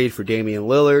making a trade for Damian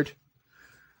Lillard.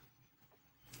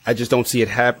 I just don't see it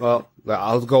happen. Well,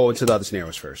 I'll go into the other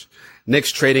scenarios first.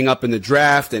 Knicks trading up in the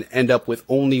draft and end up with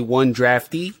only one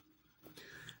draftee.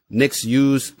 Knicks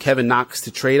use Kevin Knox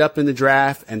to trade up in the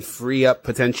draft and free up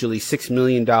potentially $6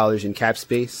 million in cap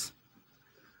space.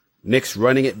 Knicks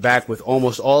running it back with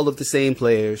almost all of the same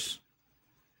players.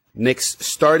 Knicks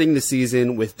starting the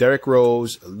season with Derrick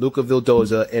Rose, Luka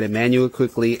Vildoza, and Emmanuel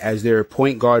Quickley as their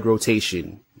point guard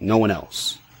rotation. No one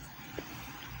else.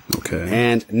 Okay.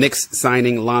 And Knicks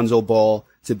signing Lonzo Ball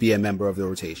to be a member of the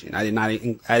rotation. I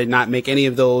did not make any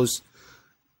of those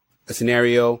a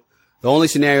scenario. The only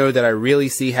scenario that I really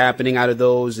see happening out of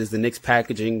those is the Knicks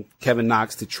packaging Kevin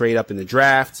Knox to trade up in the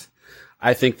draft.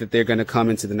 I think that they're going to come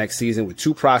into the next season with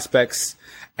 2 prospects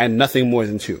and nothing more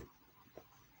than 2.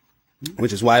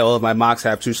 Which is why all of my mocks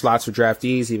have 2 slots for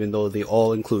draftees, even though they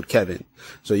all include Kevin.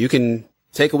 So you can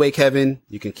take away Kevin,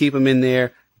 you can keep him in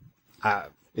there.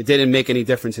 It didn't make any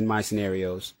difference in my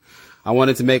scenarios. I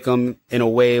wanted to make them in a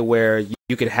way where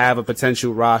you could have a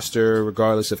potential roster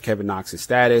regardless of Kevin Knox's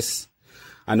status.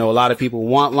 I know a lot of people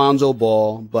want Lonzo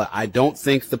Ball, but I don't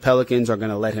think the Pelicans are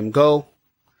going to let him go.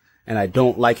 And I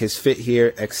don't like his fit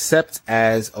here except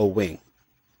as a wing.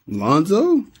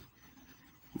 Lonzo?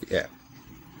 Yeah.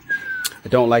 I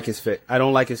don't like his fit.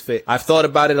 I've thought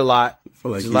about it a lot.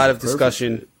 There's a lot of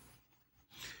discussion. Fit.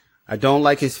 I don't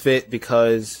like his fit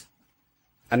because,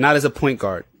 and not as a point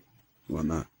guard. Why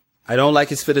not? I don't like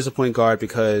his fit as a point guard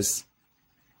because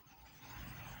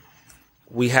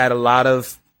we had a lot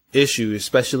of issues,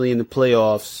 especially in the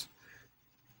playoffs,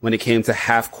 when it came to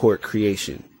half-court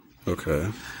creation. Okay.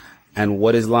 And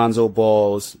what is Lonzo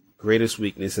Ball's greatest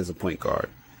weakness as a point guard?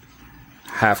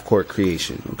 Half-court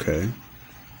creation. Okay.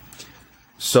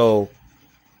 So,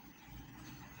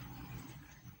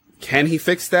 can he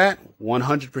fix that?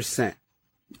 100%.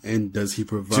 And does he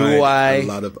provide a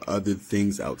lot of other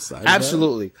things outside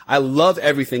Absolutely. of that? I love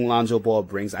everything Lonzo Ball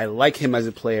brings. I like him as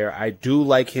a player. I do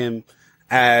like him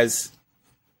as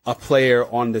a player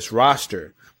on this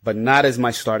roster, but not as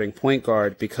my starting point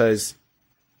guard because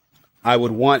I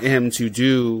would want him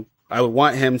to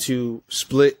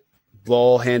split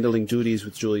ball handling duties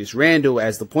with Julius Randle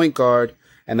as the point guard.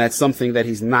 And that's something that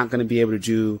he's not going to be able to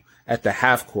do at the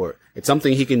half court. It's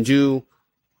something he can do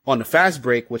on the fast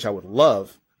break, which I would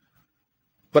love.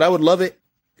 But I would love it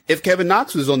if Kevin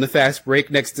Knox was on the fast break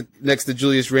next to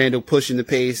Julius Randle, pushing the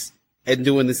pace and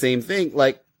doing the same thing.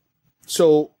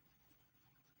 So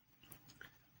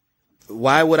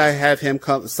why would I have him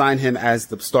sign him as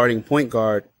the starting point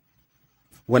guard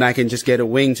when I can just get a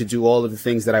wing to do all of the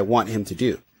things that I want him to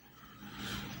do?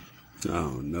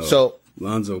 Oh no. So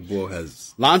Lonzo's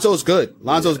good.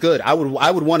 Lonzo's good. I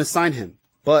would want to sign him,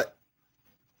 but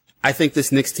I think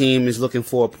this Knicks team is looking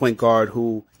for a point guard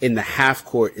who, in the half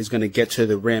court, is going to get to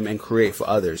the rim and create for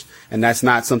others, and that's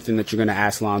not something that you're going to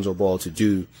ask Lonzo Ball to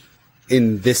do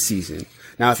in this season.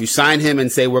 Now, if you sign him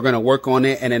and say we're going to work on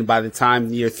it, and then by the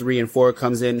time year 3 and 4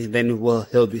 comes in, then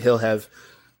he'll have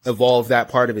evolved that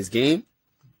part of his game.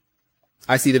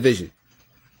 I see the vision.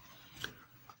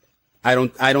 I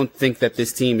don't think that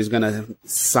this team is going to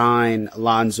sign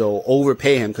Lonzo,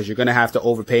 overpay him, because you're going to have to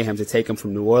overpay him to take him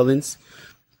from New Orleans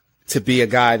to be a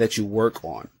guy that you work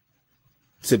on,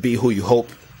 to be who you hope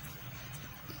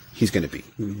he's going to be.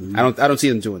 Mm-hmm. I don't see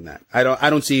them doing that. I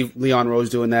don't see Leon Rose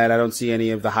doing that. I don't see any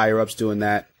of the higher ups doing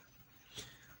that.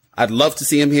 I'd love to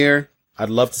see him here. I'd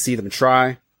love to see them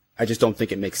try. I just don't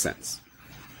think it makes sense.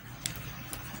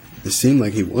 It seemed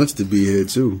like he wants to be here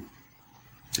too.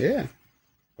 Yeah.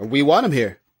 We want him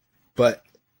here. But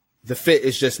the fit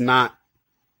is just not,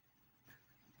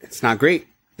 it's not great.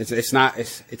 It's not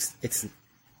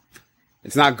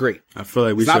great. I feel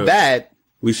like it's not bad.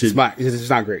 It's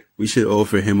not great. We should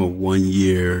offer him a 1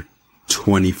 year,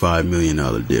 $25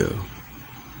 million deal.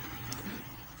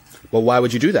 Well, why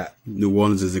would you do that? New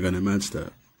Orleans isn't going to match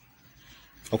that.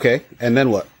 Okay. And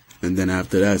then what? And then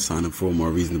after that, sign him for a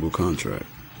more reasonable contract.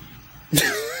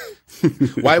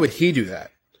 Why would he do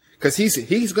that? Because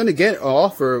he's going to get an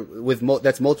offer with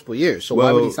that's multiple years. So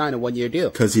why would he sign a 1 year deal?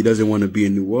 Because he doesn't want to be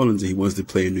in New Orleans and he wants to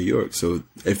play in New York. So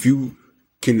if you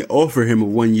can offer him a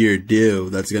 1 year deal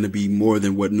that's going to be more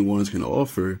than what New Orleans can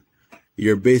offer,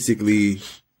 you're basically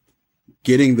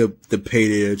getting the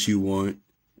payday that you want,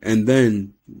 and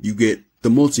then you get the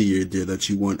multi-year deal that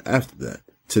you want after that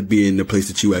to be in the place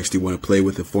that you actually want to play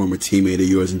with a former teammate of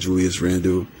yours and Julius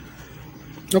Randle.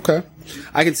 Okay.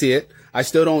 I can see it. I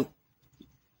still don't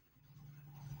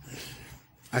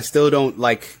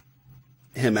like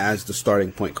him as the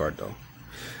starting point guard though.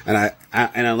 And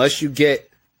and unless you get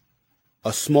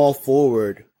a small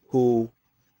forward who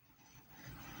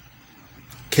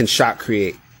can shot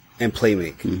create and play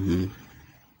make,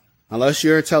 unless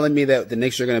you're telling me that the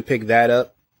Knicks are going to pick that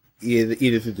up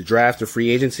either through the draft or free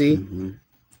agency,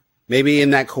 maybe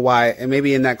in that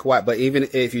Kawhi, but even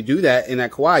if you do that in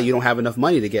that Kawhi, you don't have enough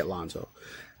money to get Lonzo.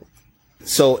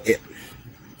 So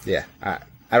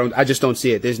I just don't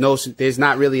see it. There's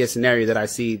not really a scenario that I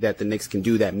see that the Knicks can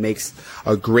do that makes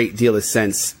a great deal of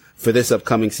sense for this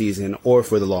upcoming season or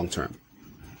for the long term.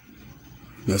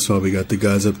 That's why we got the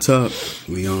guys up top,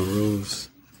 Leon Rose.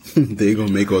 They're going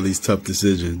to make all these tough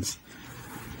decisions.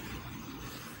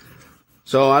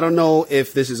 So I don't know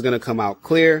if this is going to come out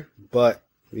clear, but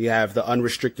we have the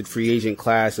unrestricted free agent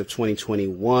class of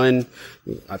 2021.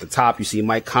 At the top, you see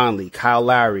Mike Conley, Kyle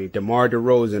Lowry, DeMar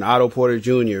DeRozan, Otto Porter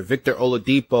Jr., Victor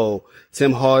Oladipo,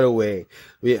 Tim Hardaway.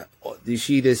 You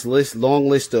see this long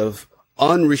list of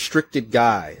unrestricted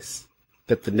guys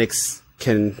that the Knicks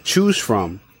can choose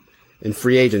from in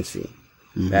free agency.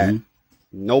 That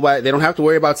they don't have to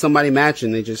worry about somebody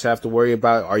matching. They just have to worry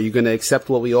about, are you going to accept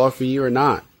what we offer you or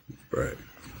not? Right.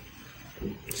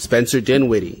 Spencer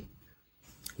Dinwiddie.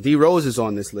 D Rose is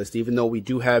on this list, even though we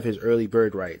do have his early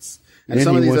bird rights. And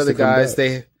some of these other guys,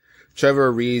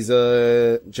 Trevor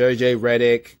Ariza, JJ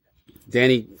Redick,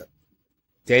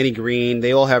 Danny Green,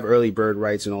 they all have early bird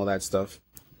rights and all that stuff.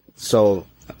 So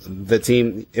the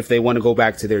team, if they want to go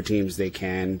back to their teams, they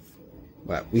can.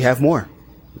 But we have more.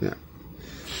 Yeah.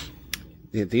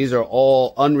 These are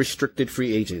all unrestricted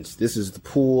free agents. This is the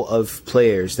pool of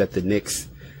players that the Knicks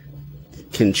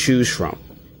can choose from.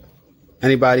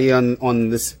 Anybody on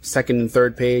this second and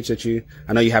third page I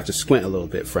know you have to squint a little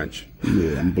bit, French.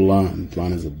 Yeah, I'm blind.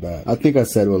 Blind as a bat. I think I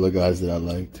said all the guys that I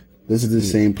liked. This is the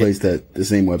same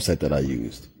website that I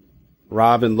used.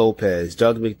 Robin Lopez,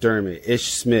 Doug McDermott,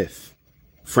 Ish Smith,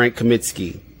 Frank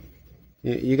Kaminsky.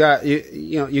 You got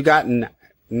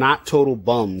not total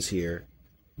bums here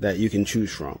that you can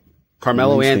choose from.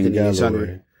 Carmelo Anthony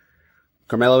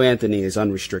is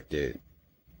unrestricted.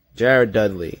 Jared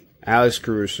Dudley, Alex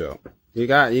Caruso. You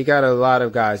got a lot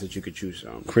of guys that you could choose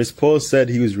from. Chris Paul said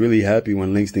he was really happy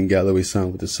when Langston Galloway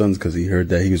signed with the Suns because he heard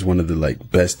that he was one of the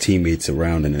best teammates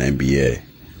around in the NBA.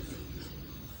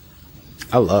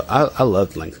 I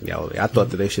loved Langston Galloway. I thought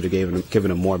that they should have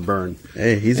given him more burn.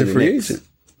 Hey, he's a free agent.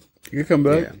 He can come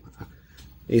back. Yeah.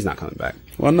 He's not coming back.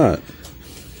 Why not?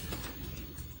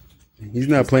 He's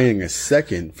not playing a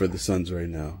second for the Suns right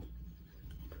now.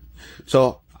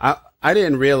 So I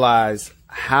didn't realize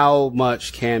how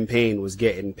much Campaign was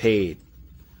getting paid.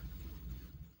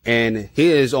 And he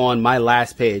is on my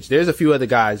last page. There's a few other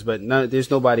guys, but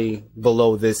there's nobody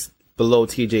below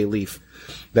TJ Leaf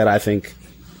that I think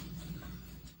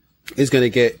is going to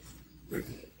get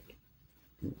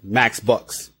max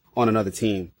bucks on another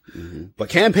team. But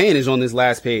Campaign is on this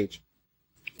last page.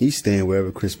 He's staying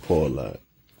wherever Chris Paul at.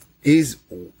 He's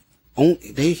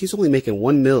only making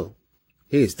 $1 million.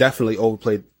 He has definitely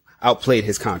outplayed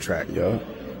his contract. Yeah.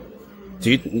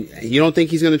 You don't think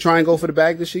he's going to try and go for the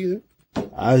bag this season?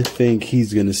 I think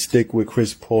he's going to stick with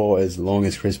Chris Paul as long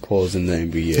as Chris Paul's in the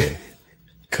NBA.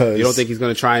 You don't think he's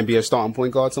going to try and be a starting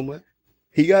point guard somewhere?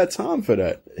 He got time for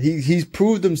that. He's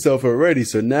proved himself already.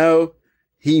 So now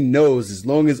he knows as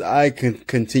long as I can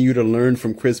continue to learn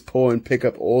from Chris Paul and pick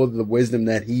up all the wisdom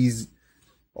that he's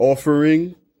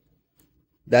offering,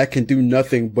 that can do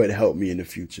nothing but help me in the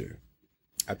future.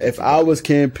 If I was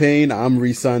campaign, I'm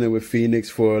re-signing with Phoenix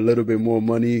for a little bit more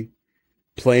money,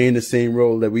 playing the same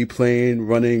role that we playing,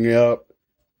 running up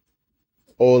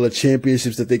all the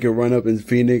championships that they can run up in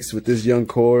Phoenix with this young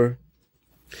core.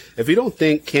 If you don't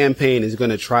think campaign is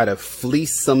going to try to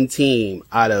fleece some team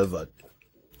out of a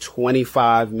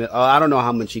 25 mil, I don't know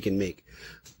how much he can make,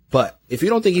 but if you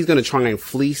don't think he's going to try and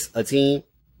fleece a team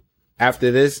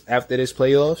after this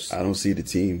playoffs, I don't see the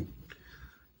team.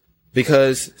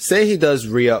 Because say he does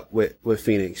re-up with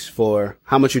Phoenix for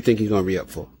how much you think he's going to re-up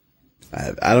for?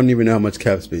 I don't even know how much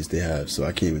cap space they have, so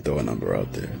I can't even throw a number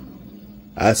out there.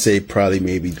 I'd say probably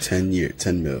maybe 10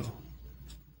 mil.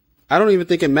 I don't even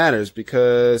think it matters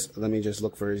because let me just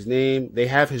look for his name. They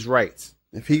have his rights.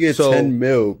 If he gets 10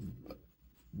 mil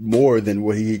more than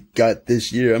what he got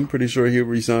this year, I'm pretty sure he'll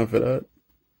resign for that.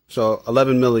 So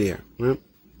 11 mil a year, right?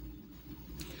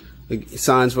 He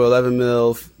signs for 11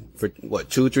 mil for what,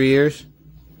 2-3 years?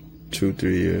 2-3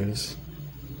 years.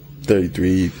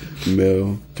 33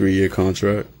 mil, 3-year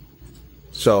contract.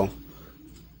 So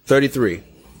 33.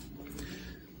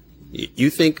 You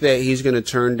think that he's going to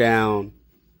turn down,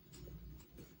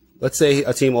 let's say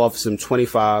a team offers him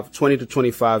 20 to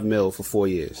 25 mil for 4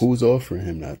 years. Who's offering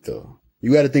him that though?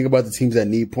 You got to think about the teams that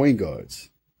need point guards.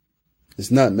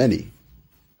 It's not many.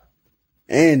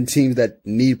 And teams that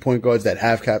need point guards that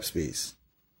have cap space.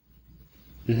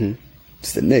 Mm-hmm.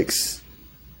 It's the Knicks.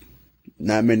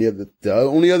 Not many of the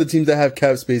only other teams that have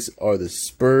cap space are the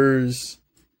Spurs.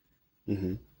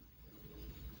 Mm-hmm.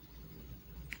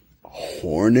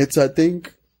 Hornets, I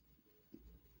think.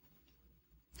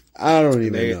 I don't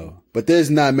even know. But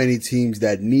there's not many teams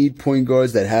that need point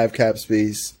guards that have cap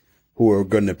space who are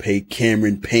going to pay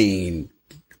Cameron Payne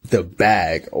the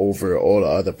bag over all the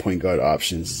other point guard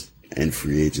options and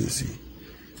free agency.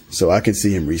 So I can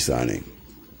see him re-signing.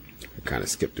 I kind of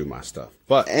skipped through my stuff.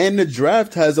 And the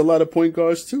draft has a lot of point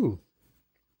guards too.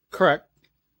 Correct.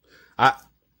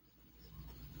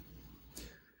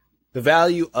 The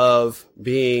value of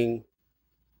being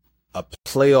a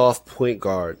playoff point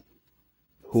guard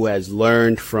who has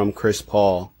learned from Chris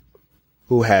Paul,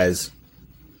 who has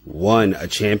won a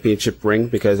championship ring,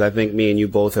 because I think me and you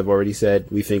both have already said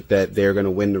we think that they're going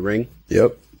to win the ring.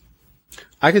 Yep.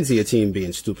 I can see a team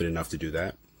being stupid enough to do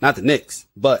that. Not the Knicks,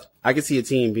 but I can see a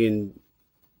team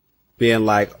being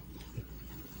like,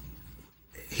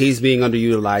 he's being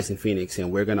underutilized in Phoenix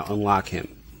and we're going to unlock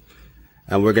him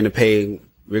and we're going to pay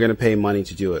money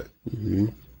to do it. Mm-hmm.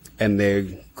 And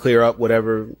they clear up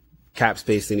whatever cap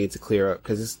space they need to clear up.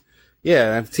 Cause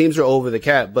teams are over the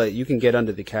cap, but you can get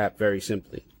under the cap very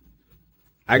simply.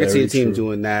 I can see a team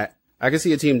doing that.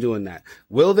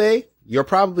 Will they? You're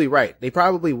probably right. They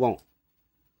probably won't.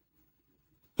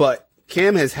 But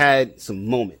Cam has had some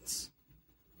moments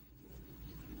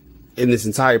in this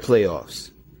entire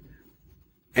playoffs.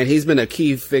 And he's been a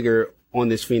key figure on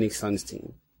this Phoenix Suns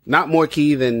team. Not more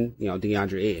key than,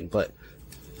 DeAndre Ayton, but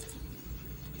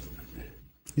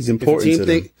he's important to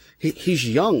them. He's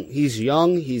young.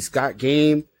 He's got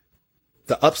game.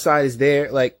 The upside is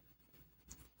there. Like,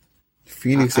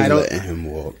 Phoenix ain't letting him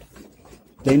walk.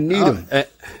 They need him.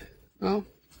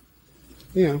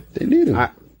 They need him.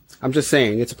 I'm just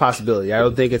saying it's a possibility. I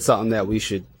don't think it's something that we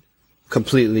should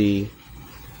completely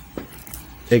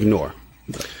ignore.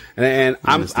 And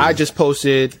I just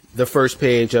posted the first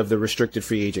page of the restricted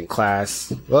free agent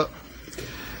class,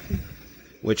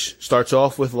 which starts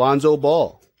off with Lonzo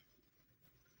Ball.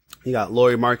 You got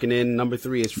Lauri Markkanen. Number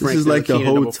 3 is Frank. This is like the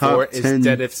whole number 4 top 10. is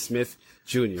Dennis Smith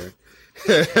Jr.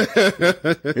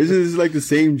 Isn't this like the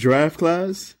same draft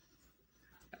class?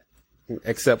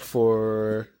 Except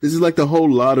for... This is like the whole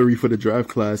lottery for the draft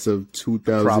class of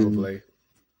 2000. Probably.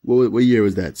 What year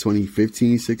was that?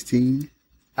 2015, 16?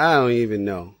 I don't even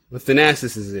know. But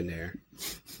Thanasis is in there.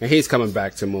 And he's coming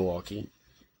back to Milwaukee.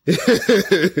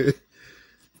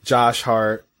 Josh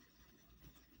Hart.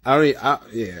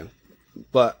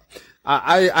 But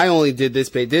I only did this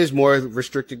page. There's more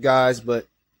restricted guys, but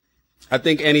I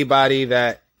think anybody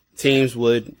that teams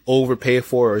would overpay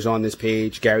for is on this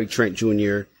page. Gary Trent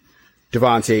Jr.,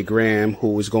 Devontae Graham,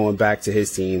 who was going back to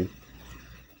his team.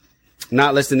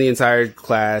 Not listing the entire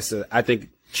class. I think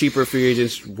cheaper free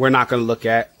agents we're not going to look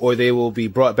at, or they will be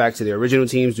brought back to their original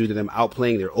teams due to them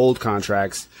outplaying their old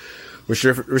contracts.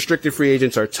 Restricted free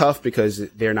agents are tough because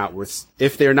if they're not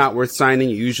worth signing,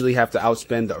 you usually have to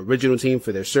outspend the original team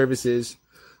for their services.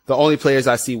 The only players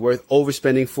I see worth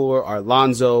overspending for are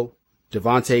Lonzo,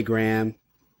 Devontae Graham,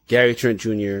 Gary Trent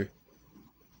Jr.,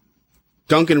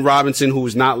 Duncan Robinson, who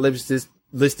is not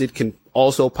listed, can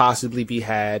also possibly be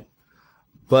had.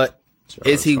 But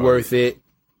is he worth it?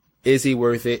 Is he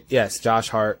worth it? Yes, Josh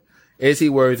Hart. Is he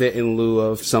worth it in lieu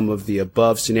of some of the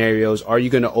above scenarios? Are you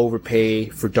going to overpay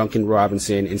for Duncan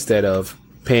Robinson instead of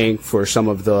paying for some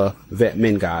of the vet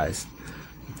min guys?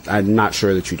 I'm not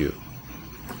sure that you do.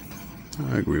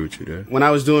 I agree with you there. When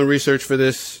I was doing research for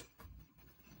this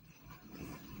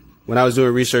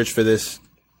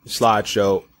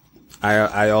slideshow,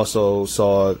 I also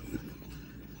saw,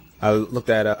 I looked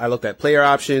at player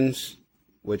options,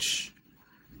 which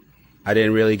I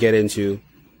didn't really get into.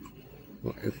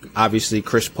 Obviously,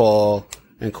 Chris Paul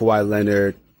and Kawhi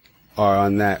Leonard are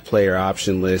on that player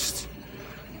option list.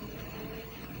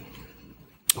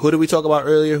 Who did we talk about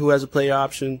earlier who has a player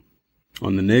option?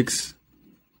 On the Knicks?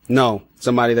 No,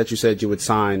 somebody that you said you would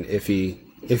sign if he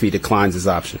declines his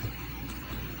option.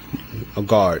 A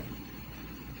guard.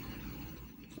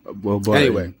 Will Barton.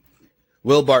 Anyway,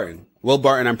 Will Barton. Will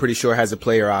Barton, I'm pretty sure, has a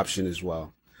player option as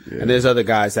well. Yeah. And there's other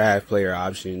guys that have player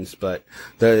options, but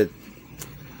the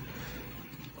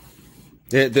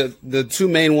two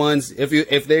main ones,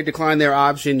 if they decline their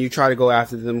option, you try to go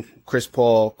after them. Chris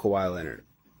Paul, Kawhi Leonard.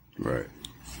 Right.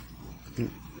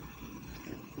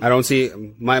 I don't see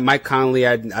Mike Conley.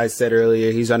 I said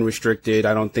earlier he's unrestricted.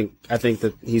 I think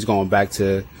that he's going back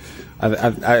to.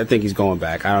 I think he's going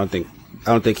back. I don't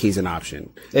think he's an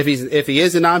option. If he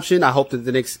is an option, I hope that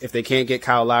the Knicks, if they can't get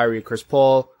Kyle Lowry and Chris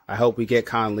Paul, I hope we get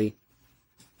Conley.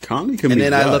 Conley can be got.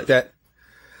 And then I looked at.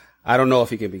 I don't know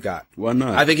if he can be got. Why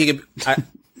not? I think he can.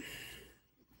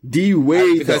 D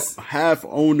Wade, the half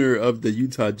owner of the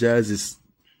Utah Jazz, is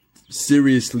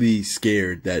seriously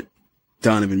scared that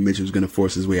Donovan Mitchell is going to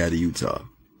force his way out of Utah.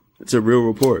 It's a real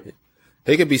report.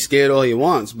 He could be scared all he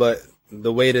wants, but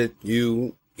the way that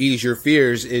you ease your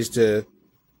fears is to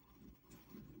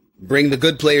bring the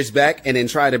good players back and then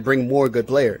try to bring more good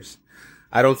players.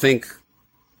 I don't think.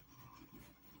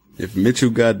 If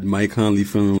Mitchell got Mike Conley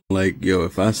feeling like, yo,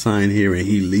 if I sign here and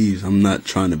he leaves, I'm not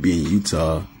trying to be in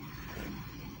Utah.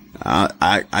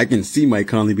 I can see Mike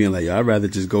Conley being like, yo, I'd rather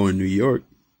just go in New York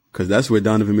because that's where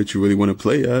Donovan Mitchell really want to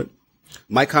play at.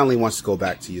 Mike Conley wants to go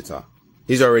back to Utah.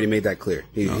 He's already made that clear.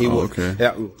 He will.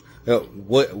 Okay.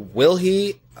 Will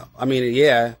he? I mean,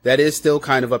 yeah, that is still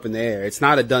kind of up in the air. It's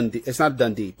not a done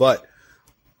deal, but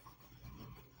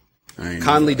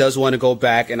Conley does want to go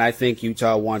back, and I think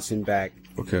Utah wants him back.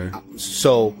 Okay.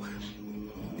 So,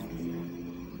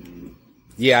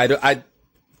 yeah,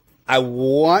 I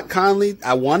want Conley.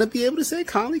 I want to be able to say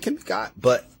Conley can be got,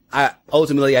 but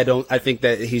ultimately I don't. I think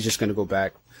that he's just going to go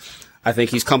back. I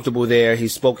think he's comfortable there.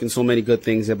 He's spoken so many good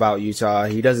things about Utah.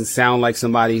 He doesn't sound like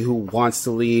somebody who wants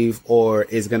to leave or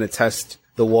is going to test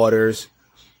the waters.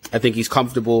 I think he's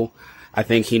comfortable. I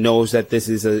think he knows that this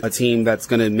is a team that's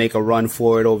going to make a run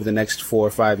for it over the next 4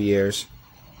 or 5 years.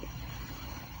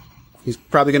 He's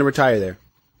probably going to retire there.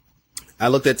 I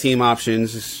looked at team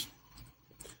options.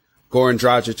 Goran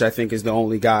Dragic, I think, is the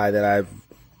only guy that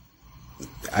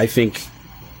I think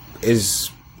is,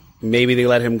 maybe they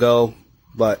let him go,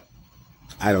 but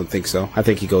I don't think so. I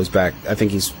think he goes back. I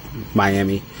think he's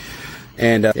Miami.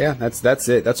 And yeah, that's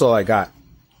it. That's all I got.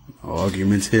 No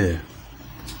arguments here.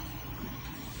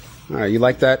 All right, you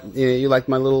like that? You like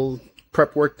my little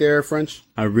prep work there, French?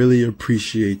 I really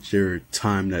appreciate your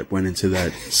time that went into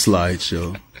that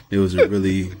slideshow. It was a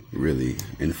really, really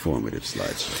informative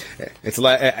slideshow.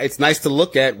 It's nice to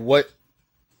look at what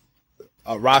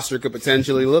a roster could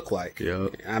potentially look like.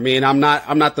 Yep. I mean, I'm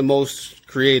not the most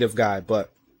creative guy,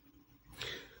 but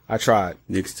I tried.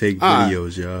 Knicks take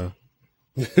videos, y'all.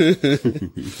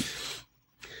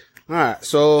 All right,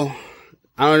 so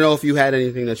I don't know if you had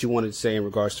anything that you wanted to say in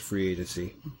regards to free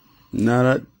agency.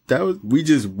 No, that was, we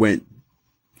just went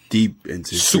deep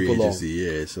into super free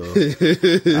agency.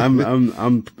 Long.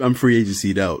 Yeah, so I'm free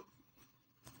agency'd out.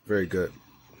 Very good.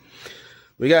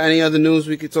 We got any other news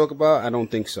we could talk about? I don't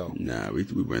think so. Nah, we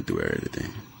went through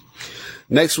everything.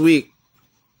 Next week,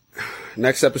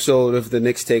 next episode of the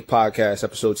Knicks Take podcast,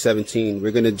 episode 17,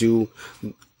 we're gonna do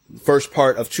first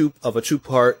part of a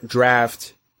 2-part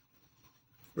draft.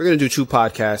 We're gonna do 2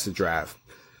 podcasts of draft.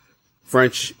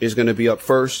 French is gonna be up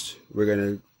first. We're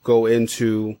gonna go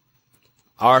into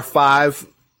our five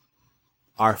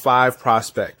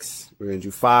prospects. We're going to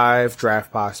do 5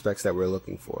 draft prospects that we're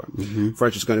looking for. Mm-hmm.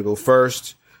 French is going to go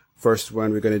first. First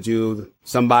one, we're going to do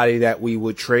somebody that we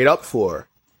would trade up for.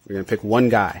 We're going to pick one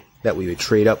guy that we would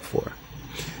trade up for.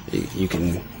 We're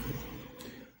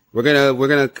going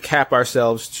to cap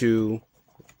ourselves to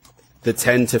the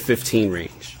 10 to 15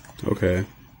 range. Okay.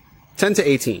 10 to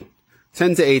 18.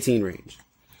 10 to 18 range.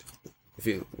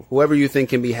 Whoever you think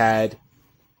can be had,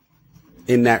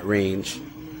 in that range.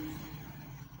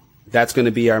 That's going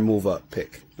to be our move up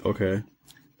pick. Okay.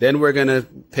 Then we're going to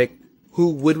pick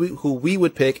who we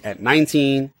would pick at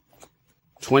 19,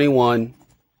 21,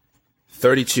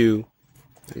 32.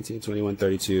 19, 21,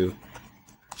 32.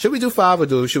 Should we do 5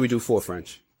 or should we do 4,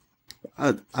 French?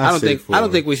 I don't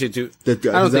think we should do. I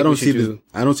don't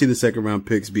see the second round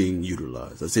picks being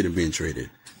utilized. I see them being traded.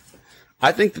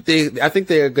 I think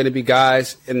they're going to be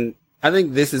guys, and I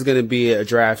think this is going to be a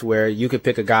draft where you could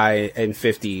pick a guy in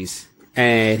 50s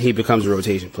and he becomes a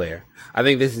rotation player. I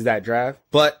think this is that draft,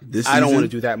 but I don't want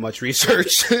to do that much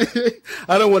research.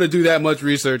 I don't want to do that much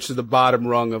research to the bottom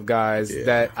rung of guys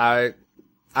that I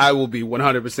will be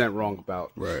 100% wrong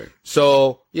about. Right.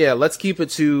 So yeah, let's keep it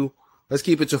to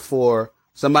 4.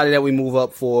 Somebody that we move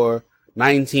up for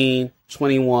 19,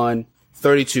 21,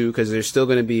 32, because there's still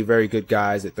going to be very good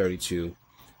guys at 32.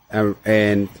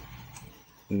 And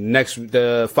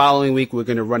the following week, we're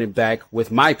going to run it back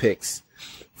with my picks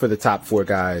for the top 4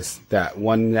 guys. That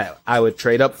one that I would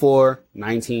trade up for,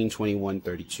 19, 21,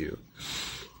 32.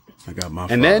 I got my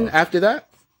 5. And then after that,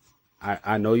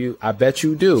 I know you, I bet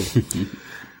you do.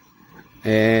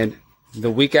 And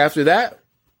the week after that,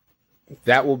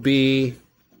 that will be...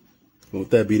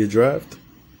 Won't that be the draft?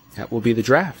 That will be the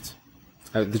draft.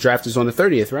 The draft is on the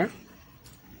 30th, right?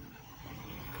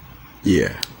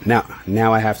 Yeah.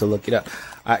 Now I have to look it up.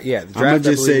 The draft I'm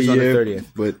just say is on the 30th.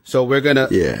 But so we're gonna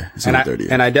it's on the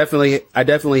 30th. And I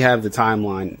definitely have the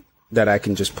timeline that I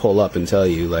can just pull up and tell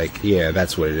you, like, yeah,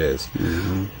 that's what it is.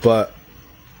 Mm-hmm. But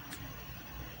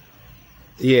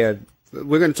yeah,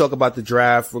 we're gonna talk about the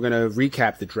draft. We're gonna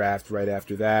recap the draft right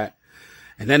after that.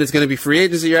 And then it's going to be free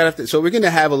agency right after. So we're going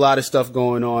to have a lot of stuff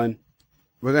going on.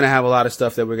 We're going to have a lot of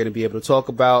stuff that we're going to be able to talk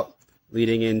about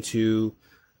leading into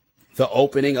the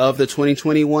opening of the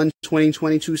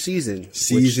 2021-2022 season.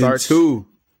 Season 2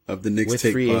 of the Knicks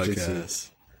Take free podcast. Agency.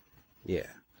 Yeah.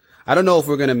 I don't know if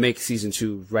we're going to make season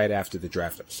 2 right after the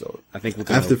draft episode. I think we're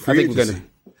going to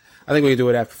do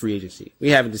it after free agency. We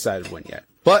haven't decided when yet.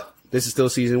 But this is still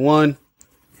season 1.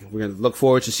 We're going to look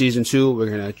forward to season 2. We're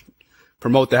going to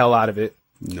promote the hell out of it.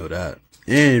 Know that.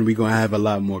 And we're going to have a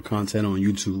lot more content on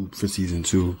YouTube for season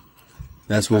 2.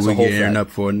 That's what we're gearing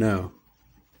up for now.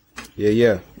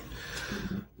 Yeah.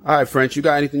 All right, French, you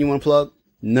got anything you want to plug?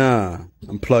 Nah,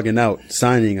 I'm plugging out,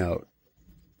 signing out.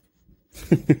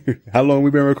 How long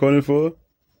we been recording for?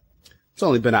 It's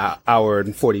only been an hour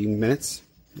and 40 minutes.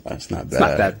 That's not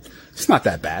bad. It's not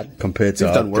that bad. Compared to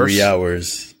our 3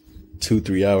 hours,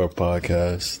 2-3 hour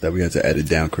podcast that we had to edit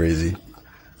down crazy.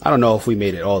 I don't know if we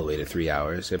made it all the way to 3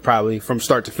 hours. It probably, from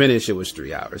start to finish, it was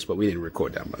 3 hours, but we didn't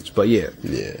record that much. But yeah,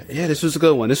 this was a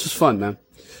good one. This was fun, man.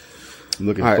 I'm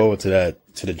looking forward to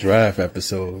that, to the draft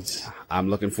episodes. I'm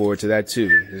looking forward to that too.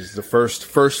 This is the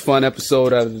first fun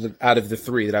episode out of the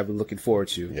 3 that I've been looking forward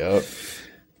to. Yep.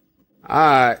 All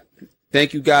right.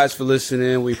 Thank you guys for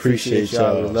listening. We appreciate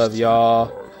y'all. We love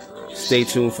y'all. Stay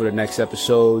tuned for the next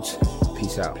episodes.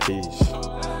 Peace out. Peace.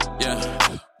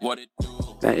 Yeah. What it do?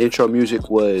 That intro music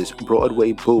was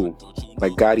Broadway Boo by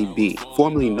Gotti B,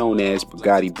 formerly known as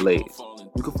Bugatti Blade.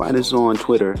 You can find us on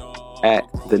Twitter at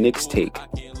The Knicks Take.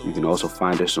 You can also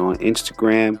find us on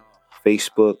Instagram,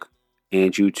 Facebook,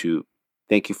 and YouTube.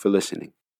 Thank you for listening.